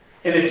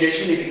 In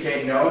addition, he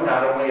became known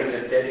not only as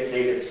a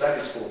dedicated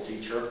Sunday school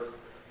teacher,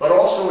 but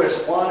also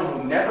as one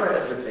who never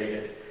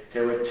hesitated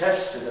to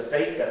attest to the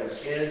faith that was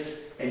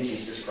his in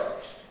Jesus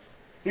Christ.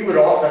 He would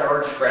often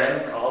urge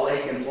friend,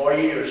 colleague,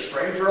 employee, or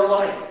stranger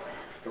alike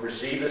to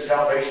receive the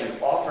salvation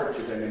offered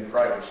to them in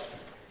Christ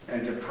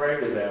and to pray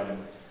with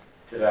them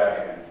to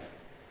that end.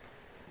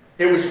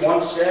 It was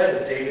once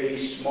said of David E.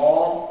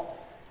 Small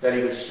that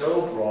he was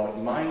so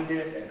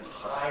broad-minded and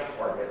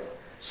high-hearted,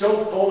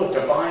 so full of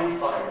divine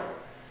fire,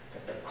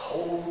 that the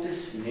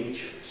coldest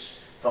natures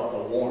felt the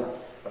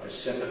warmth of his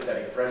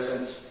sympathetic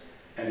presence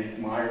and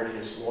admired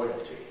his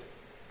loyalty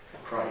to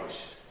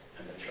Christ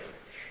and the church.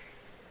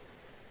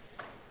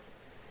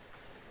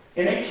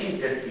 In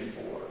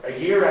 1854, a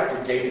year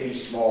after David E.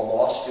 Small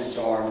lost his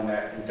arm in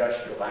that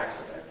industrial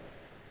accident,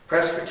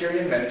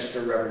 Presbyterian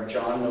minister Reverend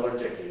John Miller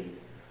Dickey,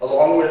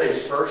 along with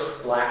his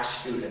first black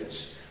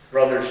students,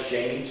 brothers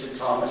James and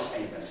Thomas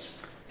Amos,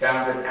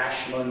 founded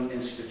Ashland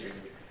Institute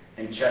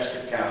in Chester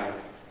County,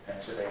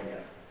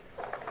 Pennsylvania.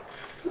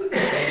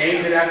 They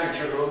named it after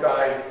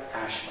Jehudi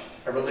Ashland,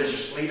 a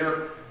religious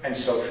leader and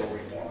social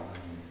reformer.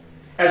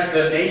 As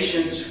the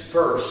nation's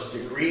first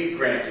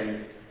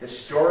degree-granting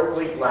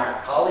historically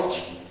black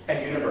college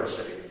and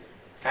university,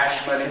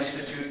 Ashland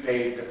Institute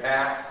paved the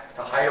path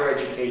to higher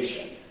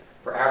education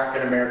for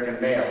African American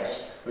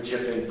males, which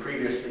had been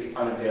previously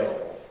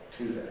unavailable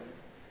to them.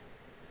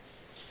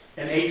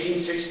 In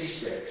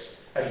 1866,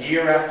 a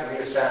year after the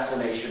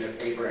assassination of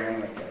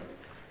Abraham Lincoln,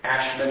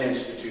 Ashland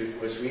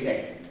Institute was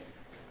renamed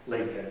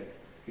Lincoln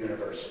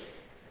University.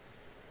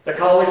 The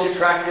college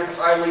attracted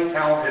highly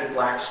talented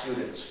black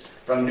students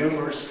from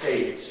numerous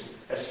states,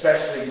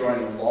 especially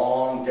during the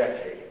long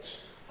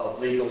decades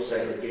of legal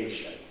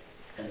segregation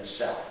in the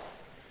South.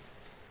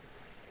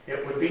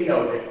 It would be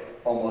noted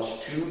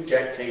almost 2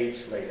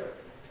 decades later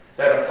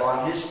that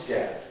upon his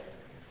death,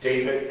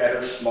 David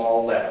Etter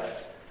Small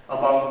left,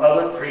 among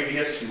other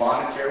previous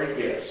monetary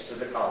gifts to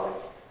the college,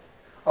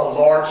 a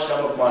large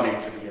sum of money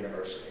to the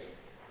university,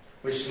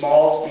 with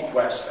Small's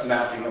bequest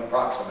amounting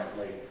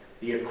approximately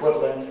the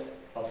equivalent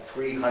of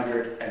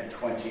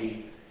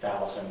 $320,000.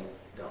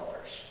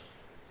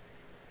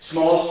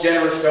 Small's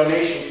generous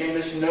donation came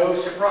as no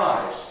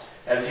surprise,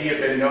 as he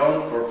had been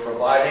known for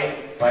providing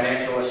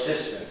financial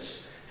assistance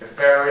to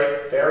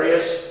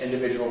various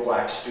individual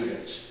black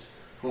students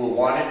who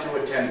wanted to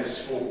attend the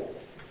school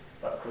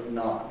but could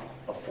not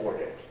afford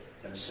it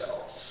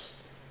themselves.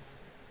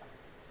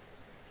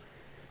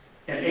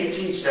 In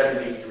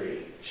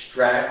 1873,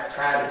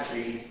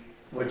 tragedy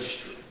would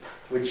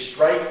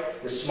strike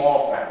the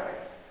Small family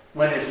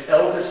when his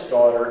eldest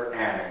daughter,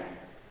 Annie,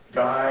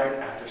 died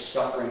after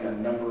suffering a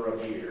number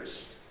of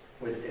years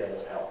with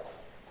ill health.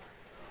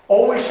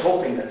 Always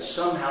hoping that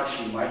somehow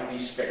she might be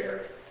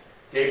spared,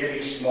 David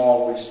E.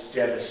 Small was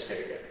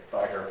devastated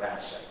by her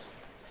passing.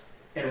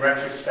 In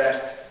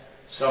retrospect,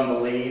 some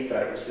believe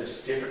that it was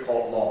this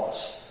difficult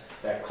loss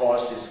that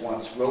caused his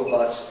once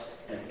robust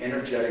an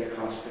energetic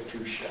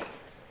constitution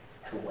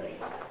to wane.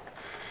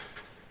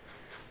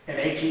 In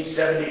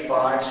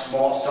 1875,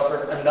 Small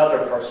suffered another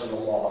personal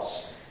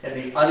loss in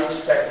the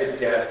unexpected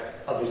death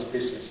of his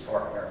business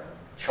partner,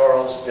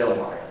 Charles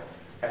Billmeyer,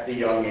 at the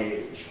young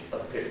age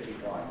of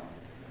 51.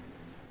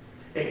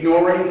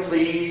 Ignoring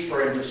pleas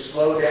for him to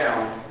slow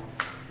down,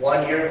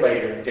 1 year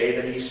later,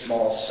 David E.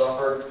 Small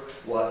suffered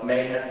what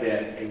may have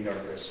been a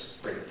nervous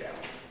breakdown,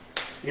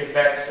 the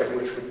effects of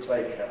which would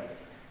plague him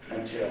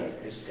until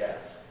his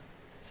death.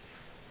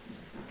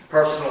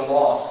 Personal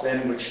loss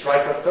then would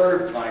strike a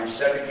third time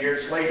 7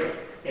 years later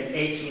in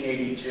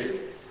 1882,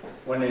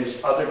 when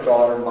his other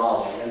daughter,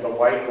 Molly, and the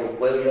wife of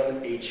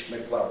William H.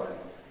 McClellan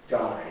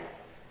died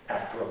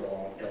after a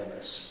long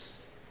illness.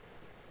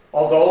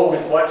 Although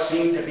with what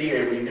seemed to be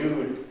a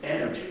renewed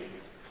energy,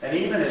 and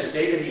even as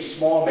David E.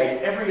 Small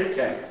made every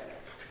attempt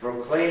to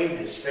proclaim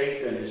his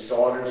faith in his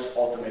daughter's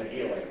ultimate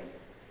healing,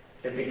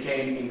 it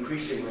became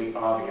increasingly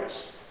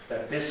obvious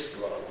that this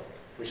blow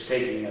was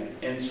taking an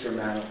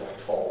insurmountable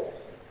toll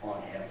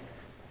on him.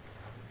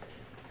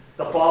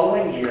 The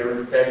following year,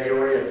 in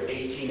February of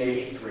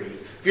 1883,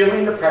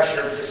 feeling the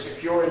pressure to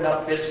secure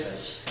enough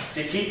business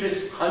to keep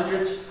his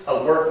hundreds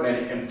of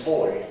workmen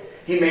employed,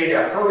 he made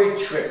a hurried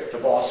trip to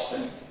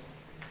Boston,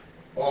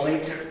 only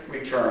to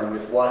return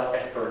with what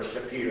at first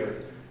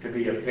appeared to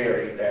be a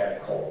very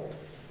bad cold.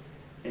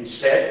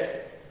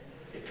 Instead,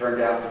 it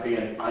turned out to be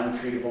an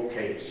untreatable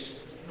case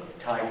of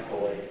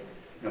typhoid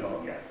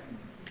pneumonia.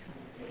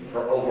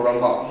 For over a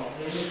month,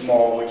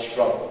 Small would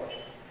struggle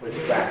with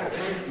rapid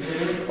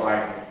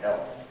declining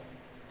health.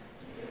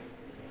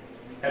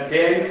 And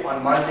then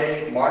on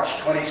Monday, March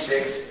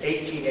 26,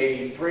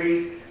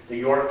 1883, the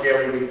York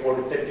Daily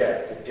reported the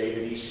death of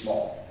David E.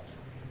 Small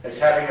as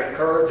having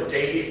occurred the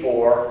day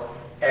before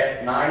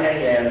at 9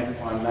 a.m.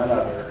 on none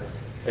other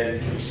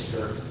than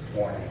Easter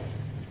morning.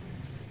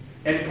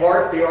 In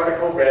part, the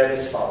article read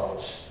as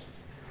follows: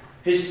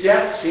 "His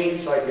death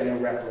seems like an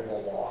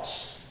irreparable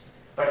loss,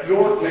 but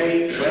York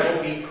may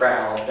well be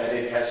proud that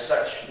it has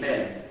such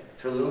men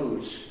to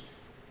lose.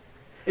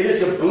 It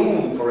is a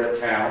boon for a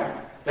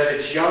town that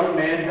its young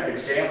men have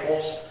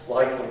examples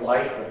like the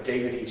life of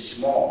David E.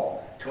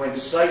 Small to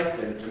incite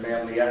them to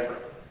manly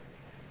effort,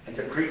 and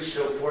to preach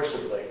so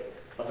forcibly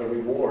of the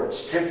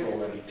rewards,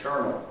 temporal and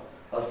eternal,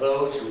 of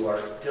those who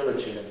are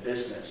diligent in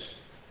business,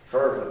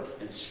 fervent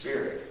in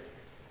spirit,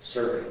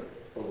 serving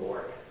the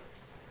Lord."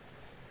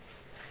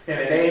 In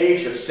an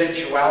age of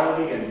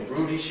sensuality and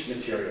brutish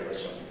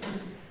materialism,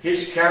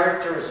 his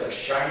character is a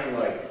shining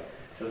light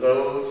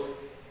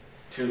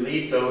to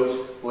lead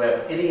those who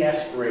have any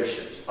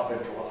aspirations up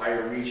into a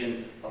higher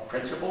region of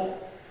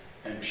principle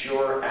and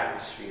pure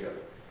atmosphere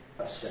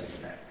of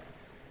sentiment.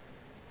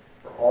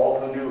 For all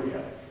who knew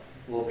him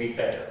will be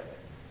better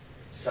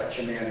such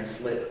a man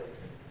has lived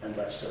and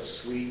left so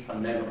sweet a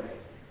memory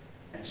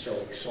and so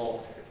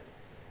exalted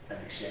an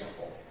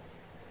example.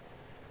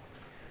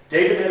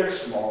 David Etter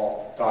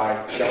Small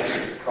died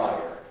just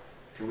prior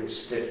to his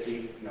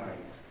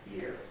 59th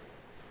year.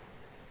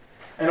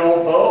 And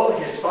although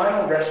his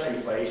final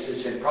resting place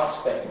is in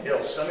Prospect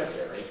Hill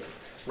Cemetery,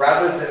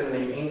 rather than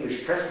the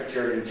English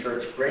Presbyterian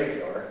Church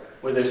graveyard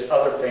with his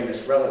other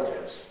famous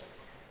relatives,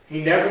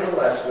 he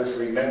nevertheless was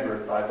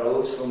remembered by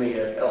those whom he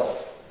had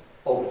helped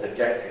over the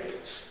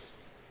decades.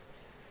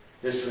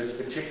 This was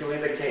particularly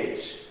the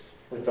case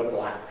with the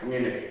black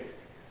community.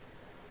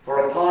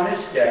 For upon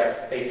his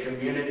death, a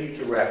community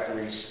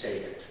directory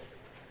stated,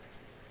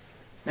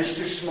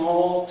 "Mr.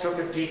 Small took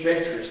a deep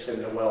interest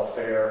in the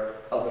welfare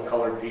of the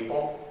colored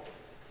people,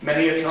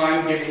 many a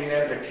time giving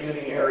them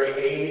pecuniary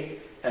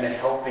aid and a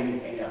helping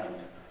hand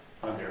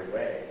on their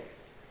way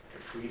to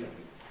freedom."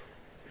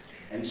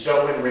 And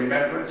so, in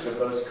remembrance of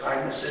those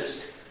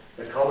kindnesses,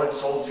 the colored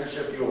soldiers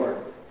of York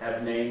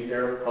have named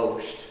their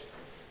post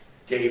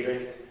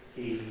David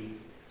E.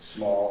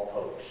 Small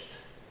Post,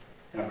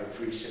 number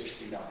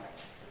 369,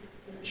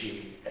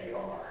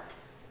 GAR.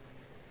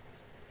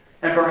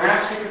 And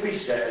perhaps it could be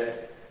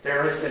said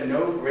there has been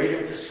no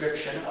greater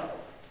description of,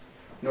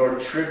 nor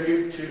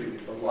tribute to,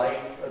 the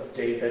life of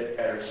David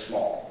Etter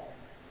Small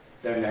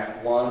than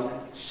that one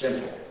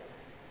simple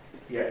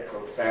yet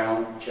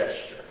profound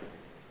gesture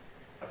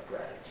of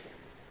gratitude.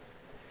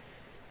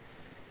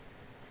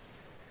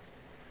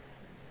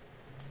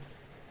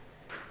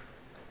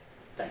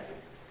 Thank you.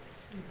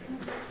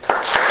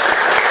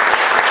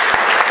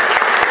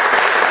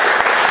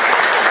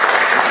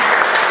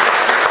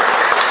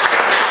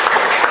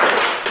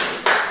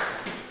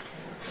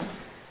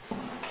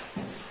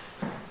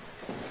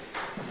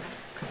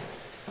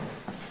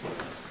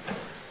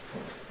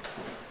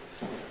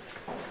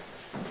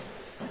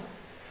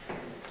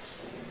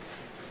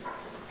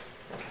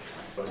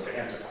 Supposed to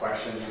answer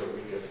questions, or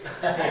we just...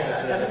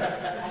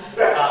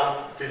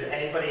 Does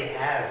anybody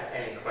have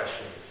any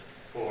questions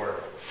for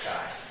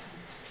Guy?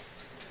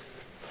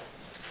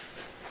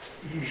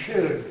 You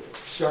showed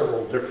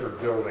several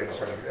different buildings,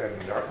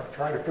 and I'm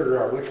trying to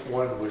figure out which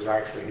one was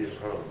actually his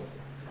home.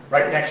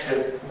 Right next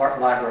to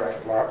Martin Library.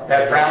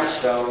 That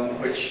brownstone,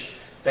 which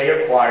they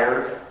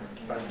acquired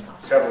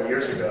several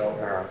years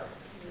ago.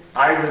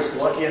 I was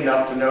lucky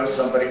enough to know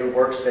somebody who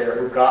works there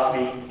who got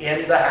me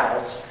in the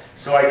house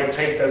so I could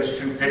take those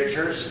 2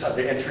 pictures of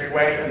the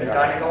entryway and the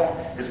dining hall,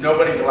 because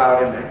nobody's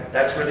allowed in there.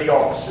 That's where the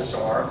offices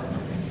are.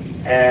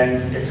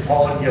 And it's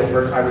Paula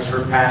Gilbert. I was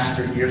her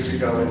pastor years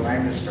ago in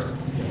Lancaster.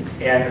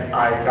 And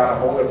I got a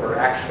hold of her.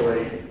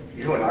 Actually,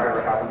 you and I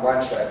were having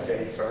lunch that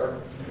day, sir,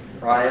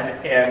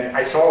 Ryan. And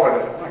I saw her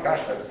and I said, oh my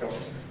gosh, that's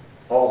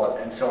Paula.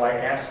 And so I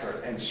asked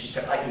her, and she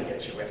said, I can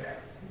get you in there.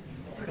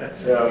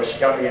 So she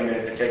got me in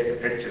there to take the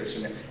pictures.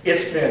 And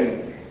it's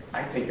been,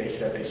 I think they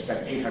said they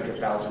spent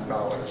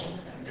 $800,000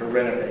 to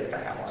renovate the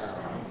house.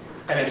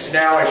 And it's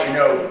now, as you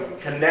know,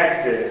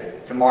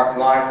 connected to Martin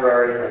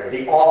Library.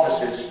 The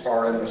offices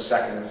are in the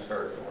 2nd and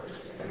 3rd floors.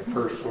 And the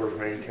 1st floor is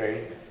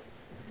maintained?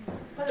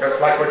 Just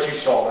like what you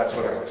saw, that's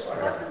what it looks like.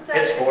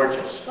 It's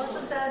gorgeous.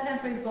 Wasn't that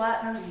Henry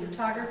Blattner's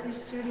photography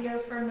studio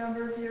for a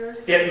number of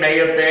years? It may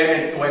have been.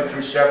 It went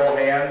through several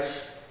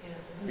hands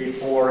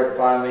before it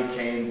finally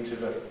came to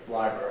the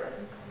library.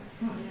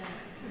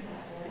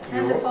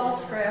 And the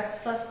Falstaff,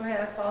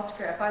 Susquehanna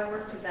Falstaff, I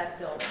worked in that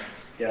building.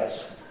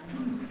 Yes.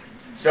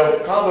 So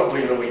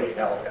probably Louis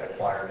Appel had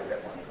acquired it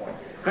at one point.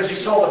 Because he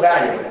saw the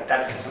value in it.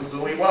 That's who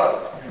Louis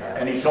was.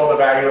 And he saw the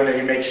value in it.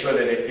 He made sure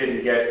that it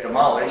didn't get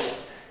demolished.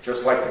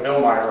 Just like the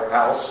Billmeyer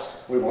house.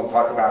 We won't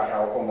talk about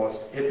how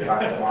almost it got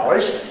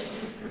demolished.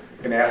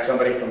 You can ask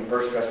somebody from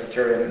First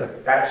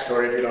Presbyterian that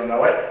story if you don't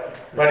know it.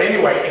 But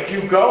anyway, if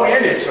you go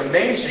in, it's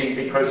amazing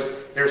because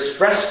there's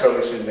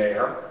frescoes in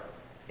there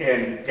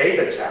in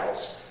David's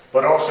house,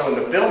 but also in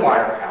the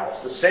Billmeyer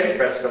house, the same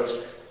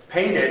frescoes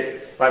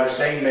painted by the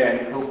same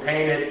men who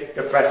painted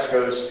the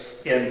frescoes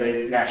in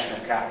the National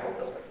Capitol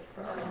building.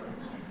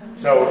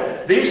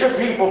 So these are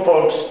people,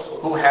 folks,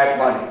 who had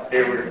money.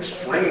 They were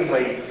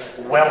extremely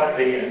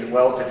wealthy and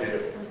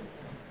well-to-do.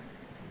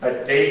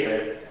 But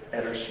David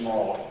Etter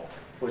Small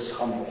was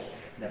humble,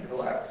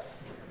 nevertheless.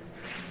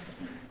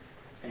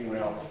 Anyone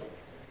else?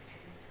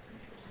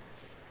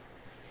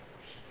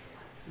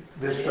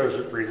 This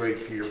doesn't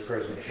relate to your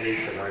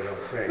presentation, I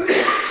don't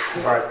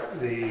think. But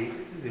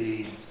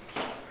the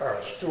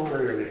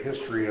story or the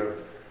history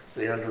of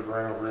the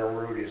Underground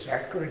Railroad, is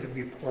that going to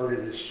be part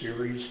of this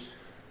series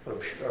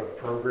of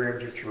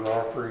programs that you're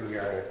offering?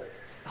 I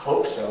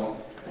hope so.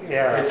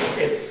 Yeah.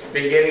 It's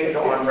beginning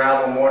to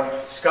unravel more.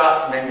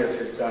 Scott Mingus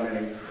has done an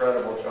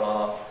incredible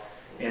job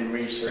in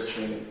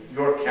researching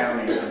York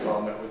County's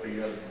involvement with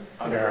the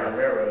Underground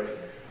Railroad.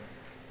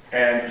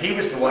 And he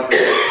was the one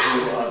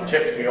who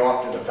tipped me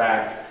off to the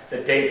fact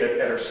that David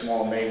Etter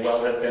Small may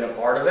well have been a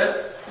part of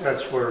it.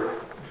 That's where,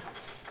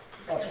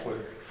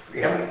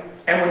 yeah.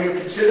 And when you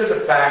consider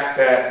the fact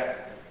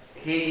that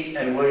he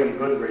and William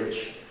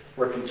Goodrich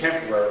were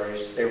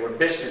contemporaries, they were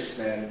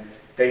businessmen,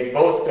 they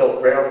both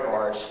built rail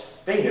cars,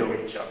 they knew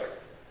each other.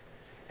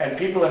 And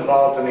people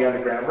involved in the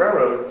Underground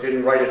Railroad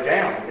didn't write it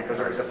down because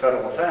it was a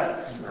federal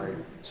offense. Right.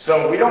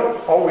 So we don't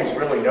always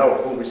really know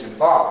who was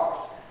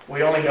involved.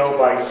 We only know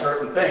by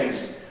certain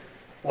things.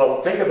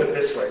 Well, think of it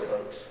this way,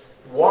 folks.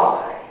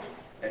 Why?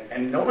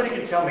 And nobody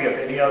can tell me if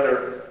any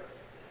other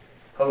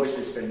post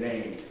has been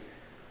named.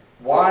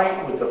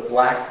 Why would the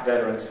black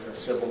veterans of the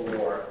Civil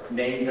War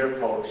name their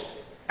post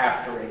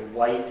after a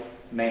white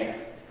man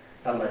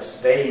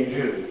unless they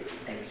knew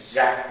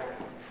exactly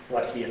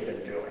what he had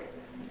been doing?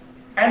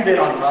 And then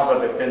on top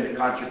of it, then the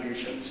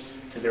contributions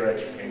to their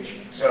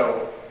education.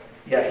 So,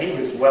 yeah, he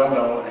was well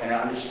known and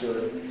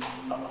understood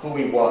who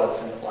he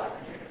was in the black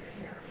community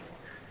here.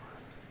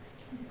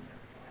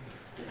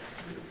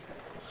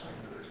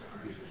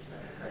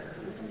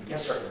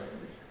 Yes, sir.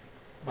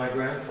 My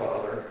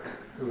grandfather,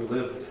 who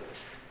lived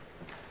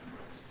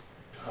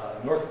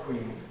North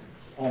Queen,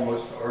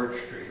 almost to Arch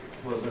Street,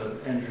 was an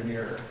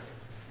engineer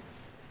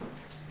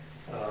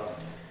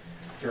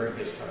during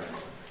his time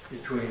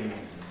between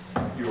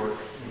York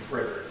and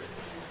Frederick.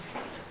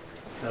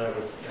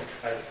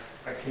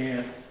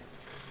 And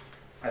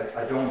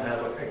I don't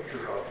have a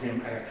picture of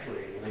him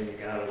actually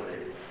leaning out of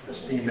the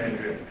steam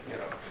engine, you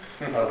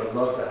know. I would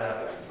love to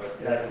have it,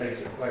 but that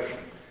begs the question.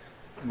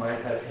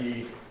 Might have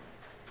he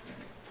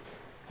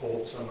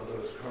pulled some of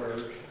those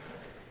cars?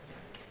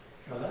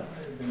 Now that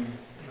might have been...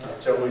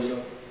 It's always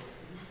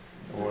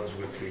The ones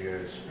with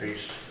the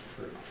space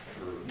for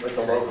with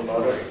the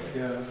locomotive.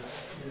 Yeah,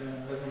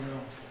 I don't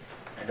know.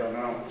 I don't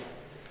know.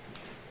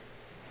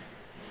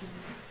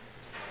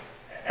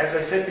 As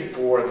I said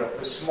before,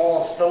 the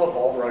Smalls, Philip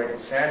Albright and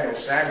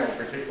Samuel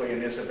particularly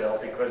in Isabel,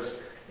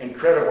 because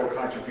incredible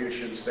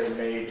contributions they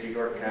made to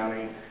York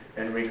County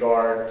in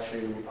regard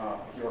to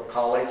York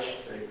College,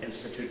 the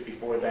institute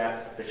before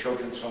that, the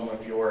Children's Home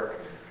of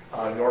York,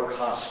 York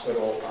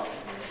Hospital,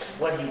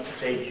 what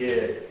they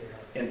did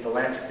in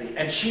philanthropy.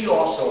 And she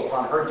also,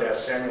 upon her death,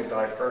 Samuel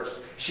died first,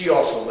 she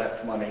also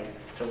left money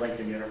to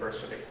Lincoln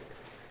University.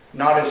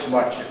 Not as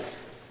much as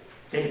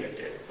David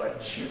did,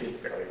 but she did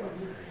very well.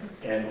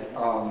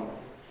 And,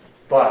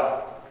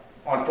 but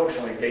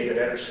unfortunately, David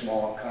Etter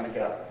Small kind of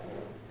got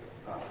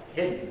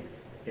hidden,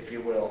 if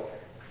you will,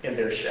 in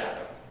their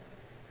shadow.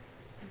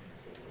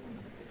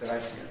 Did I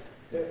see it?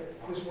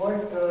 His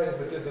wife died, if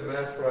I did the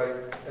math right,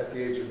 at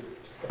the age of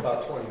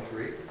about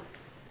 23.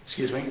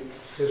 Excuse me?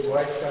 His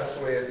wife passed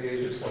away at the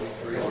age of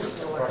 23.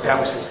 That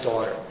was his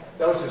daughter.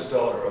 That was his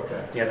daughter,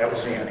 okay. Yeah, that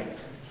was Annie.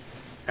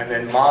 And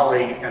then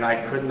Molly, and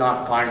I could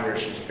not find where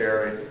she's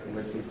buried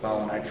with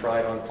McClellan. I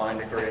tried on Find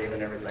a Grave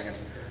and everything, and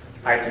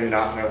I do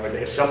not know. But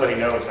if somebody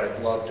knows, I'd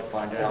love to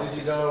find out. Did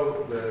you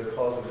know the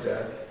cause of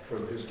death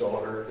from his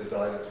daughter that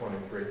died at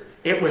 23?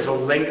 It was a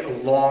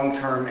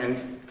long-term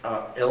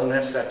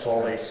illness. That's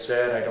all they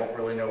said. I don't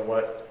really know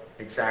what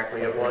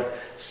exactly it was.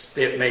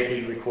 It may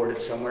be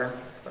recorded somewhere,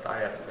 but I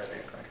haven't read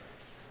anything.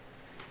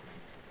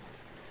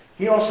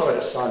 He also had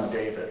a son,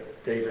 David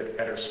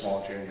Etter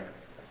Small, Jr.,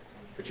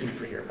 but you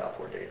never hear about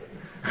poor David.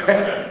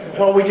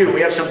 Well, we do. We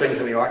have some things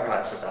in the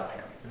archives about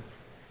him.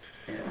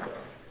 And,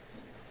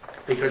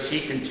 because he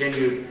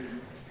continued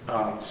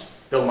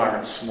Billmeyer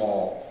and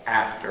Small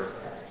after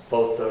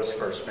both those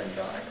first men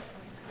died.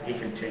 He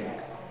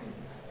continued.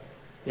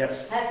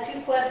 Yes? I have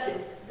two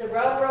questions. The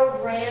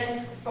railroad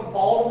ran from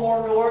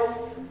Baltimore north,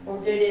 or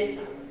did it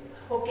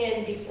hook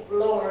in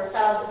lower,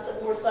 south,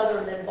 more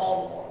southern than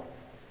Baltimore?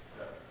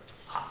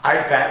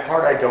 That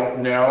part I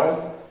don't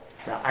know.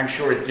 Now, I'm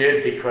sure it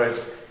did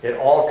because it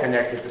all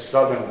connected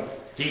the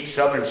deep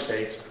southern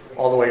states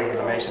all the way over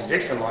the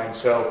Mason-Dixon line,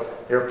 so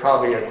there's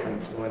probably a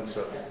confluence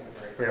of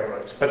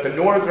railroads. But the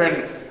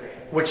northern,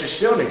 which is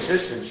still in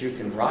existence, you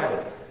can ride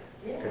it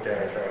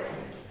today.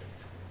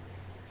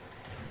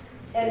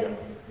 And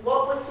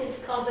what was his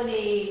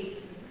company,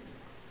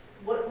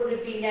 what would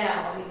it be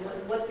now? I mean,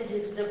 what did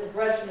the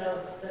progression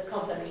of the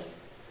company?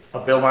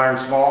 Of Billmeyer and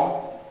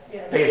Small?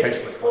 Yeah. They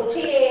eventually Well, closed.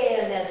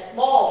 PANS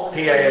Small.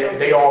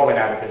 They all went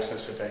out of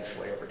business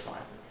eventually over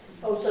time.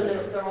 Oh, so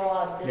they're all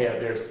out of business. Yeah,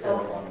 they're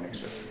no longer in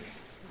existence.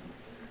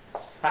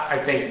 I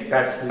think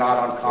that's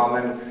not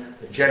uncommon.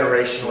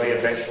 Generationally,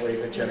 eventually,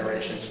 the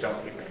generations don't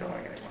keep it going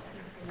anymore.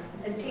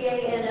 And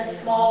PANS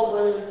Small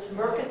was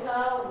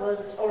mercantile,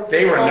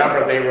 They were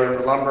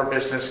a lumber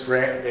business,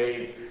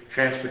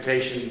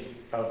 transportation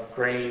of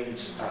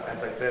grains,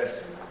 as I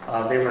said.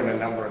 They were in a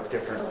number of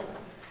different,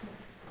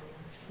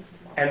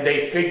 and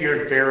they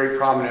figured very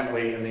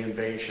prominently in the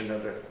invasion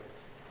of the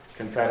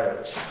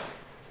Confederates.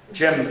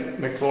 Jim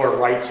McClure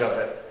writes of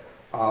it.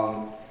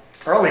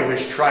 Early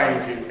was trying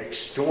to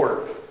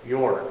extort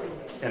York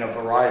in a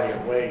variety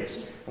of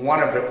ways.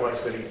 One of it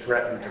was that he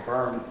threatened to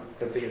burn,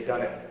 because he had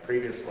done it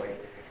previously.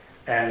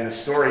 And the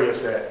story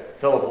is that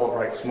Philip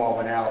Albright Small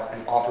went out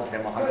and offered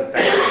him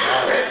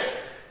 $100,000.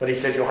 But he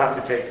said, you'll have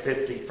to take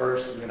 50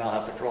 first, and then I'll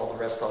have to draw the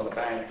rest on the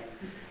bank.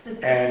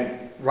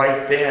 And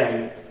right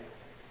then,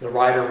 the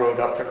writer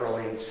rode up to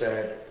Early and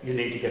said, you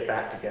need to get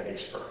back to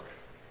Gettysburg.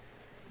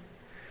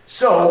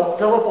 So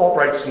Philip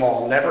Albright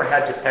Small never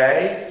had to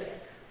pay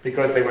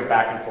because they went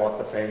back and fought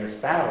the famous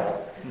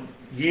battle.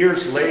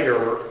 Years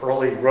later,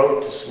 Early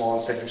wrote to Small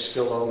and said, you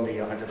still owe me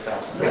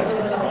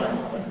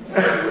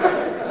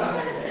 $100,000.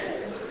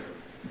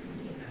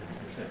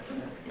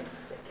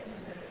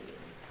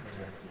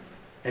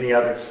 Any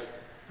others?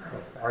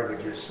 I would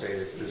just say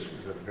that this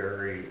was a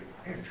very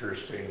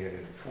interesting and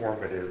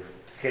informative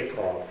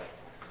kickoff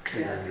to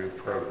your new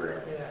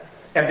program.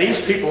 And these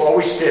people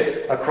always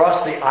sit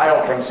across the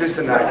aisle from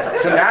Susan and I.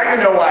 So now you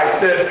know why I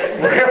said,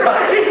 where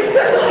I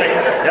said,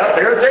 yep,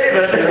 there's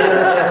David.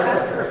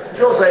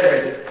 Phil said to me,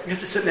 you have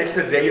to sit next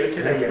to David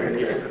today. And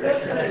he sits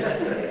next to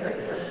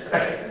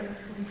David.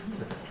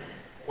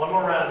 One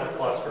more round of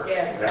applause for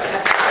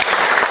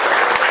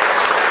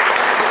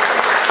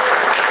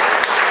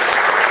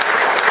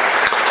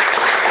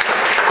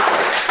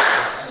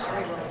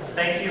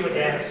Thank you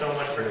again so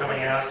much for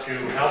coming out to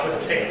help us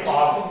kick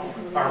off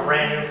our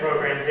brand new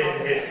program,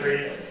 Hidden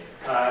Histories.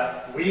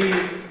 We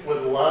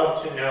would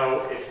love to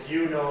know if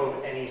you know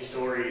of any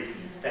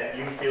stories that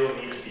you feel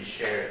need to be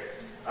shared.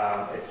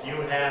 If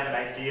you have an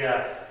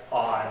idea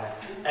on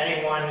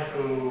anyone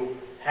who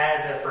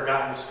has a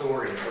forgotten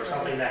story or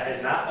something that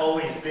has not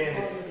always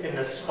been in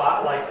the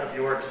spotlight of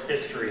York's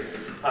history,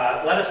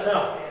 let us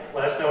know.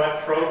 Let us know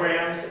at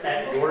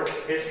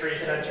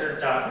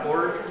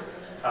programs@yorkhistorycenter.org.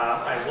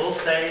 I will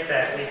say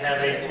that we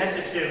have a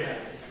tentative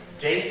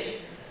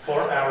date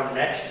for our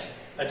next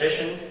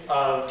edition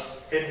of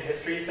Hidden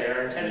Histories. They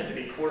are intended to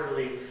be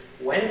quarterly.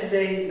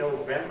 Wednesday,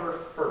 November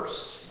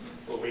 1st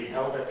will be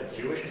held at the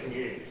Jewish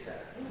Community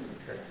Center.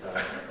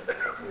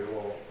 We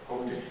will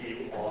hope to see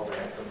you all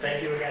there. So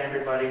thank you again,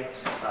 everybody.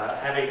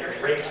 Have a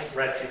great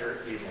rest of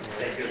your evening.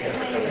 Thank you again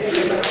for coming.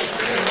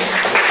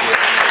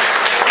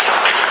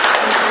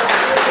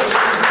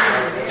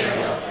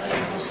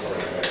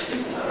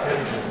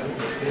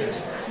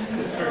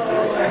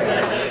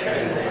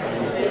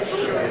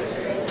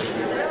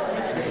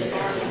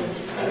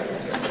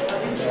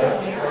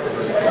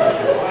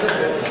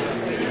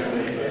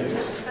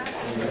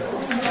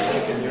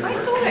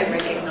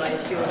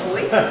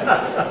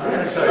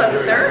 Hello,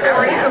 sir. How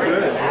are you?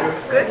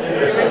 Good.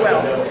 Very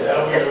well.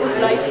 This was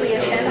nicely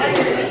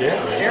attended.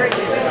 Very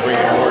good.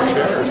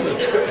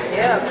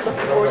 Yeah,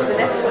 looking forward to the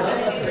next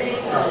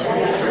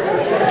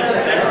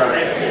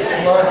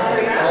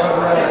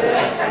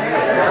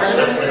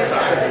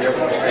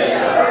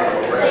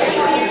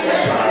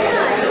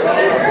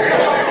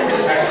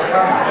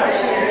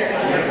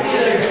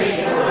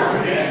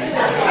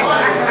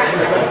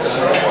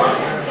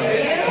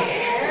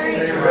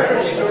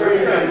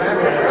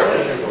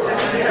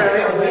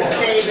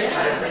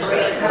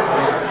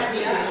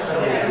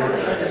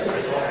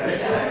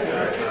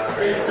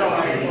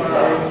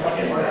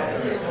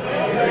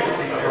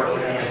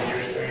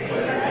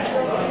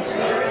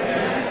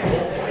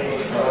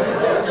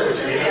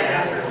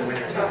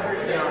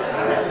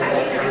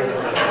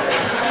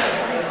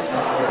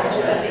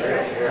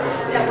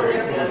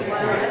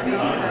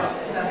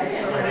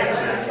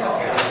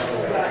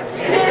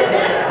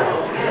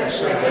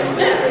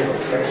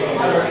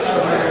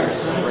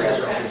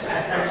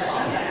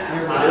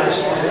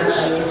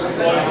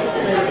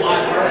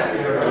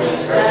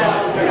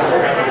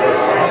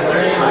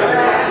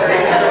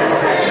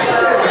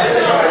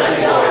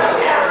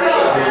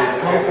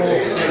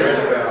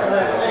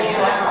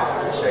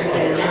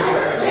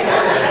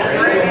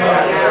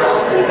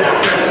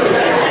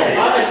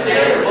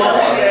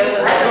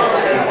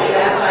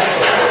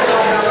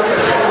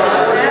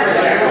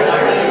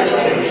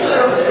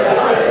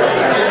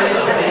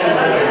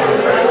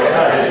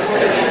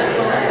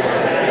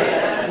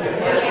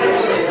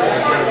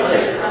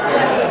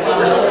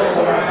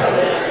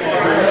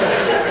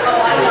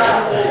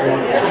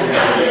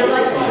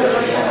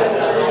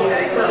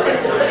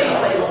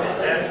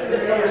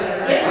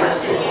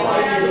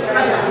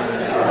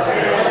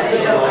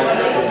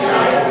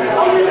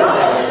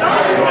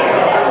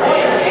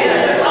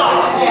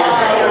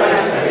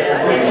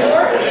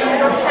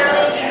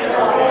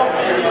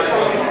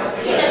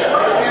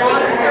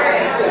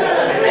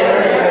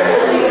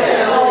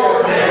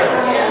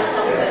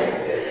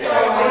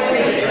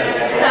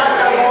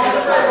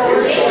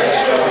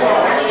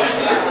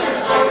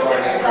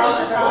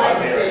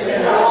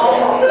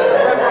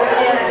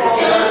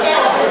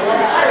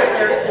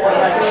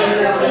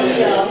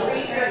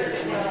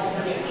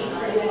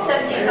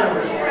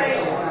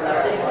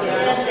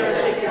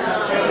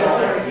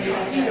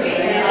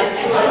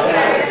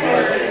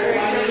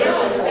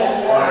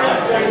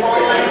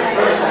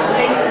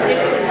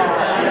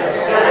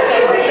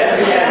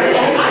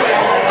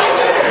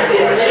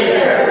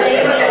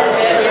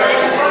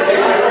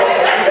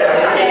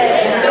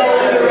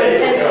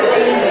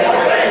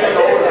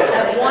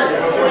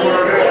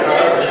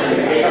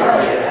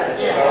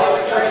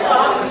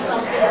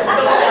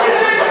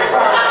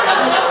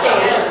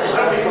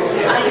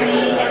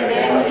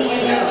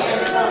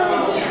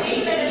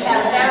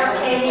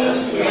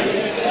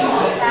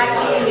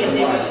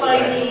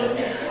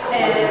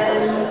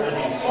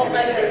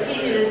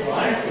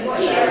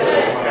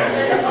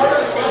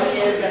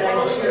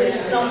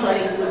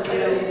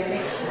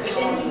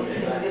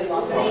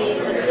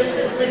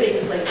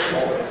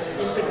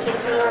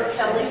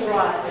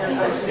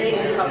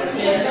things coming in.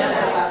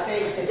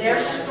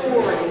 Their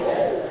stories.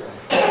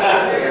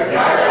 I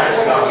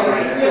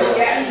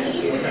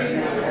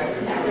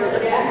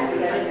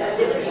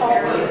did a talk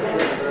in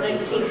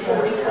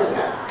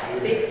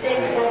 1944. Big thing,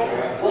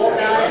 all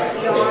about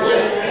FDR,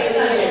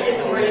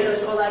 different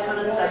radios, all that kind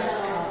of stuff.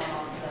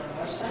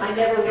 I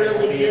never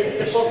really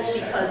did the book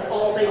because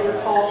all they were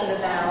talking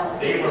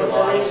about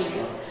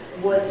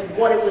was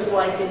what it was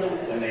like in the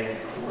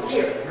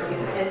here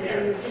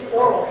and just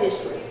oral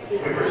history.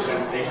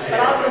 But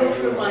I'll go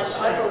through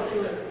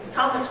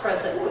Thomas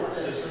Crescent was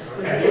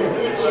but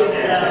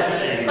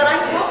I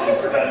talked to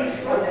somebody who's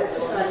from the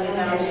society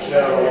about it.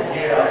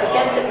 I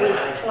guess it was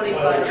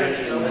 25 years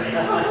ago.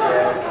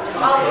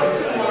 I'll look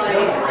to my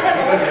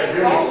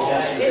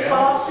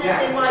boxes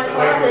in my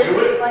closet.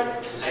 It's like,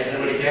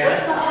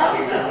 what's the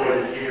house?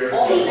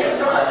 All this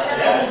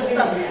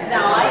stuff.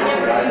 Now, I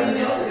never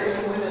used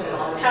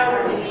power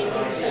meeting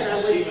because I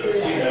was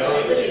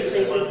living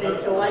places, and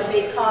so I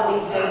made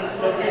copies and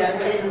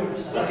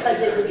because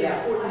it was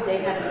important, they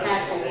had to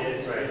tackle it.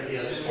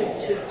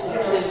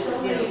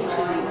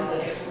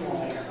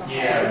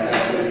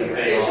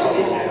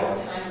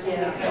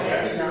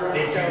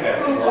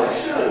 Who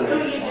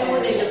are you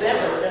doing in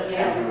November?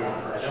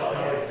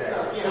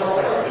 You know,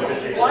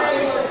 why are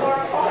you so far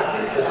apart?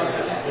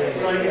 It's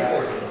really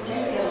important.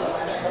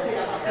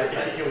 That's to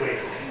keep you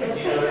awake.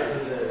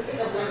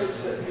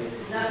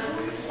 Now,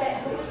 who's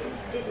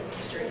didn't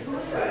stream?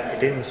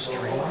 Didn't stream.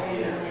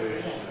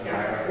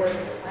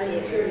 I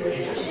didn't hear it was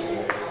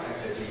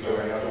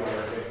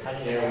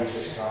Yeah, we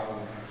just got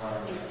one.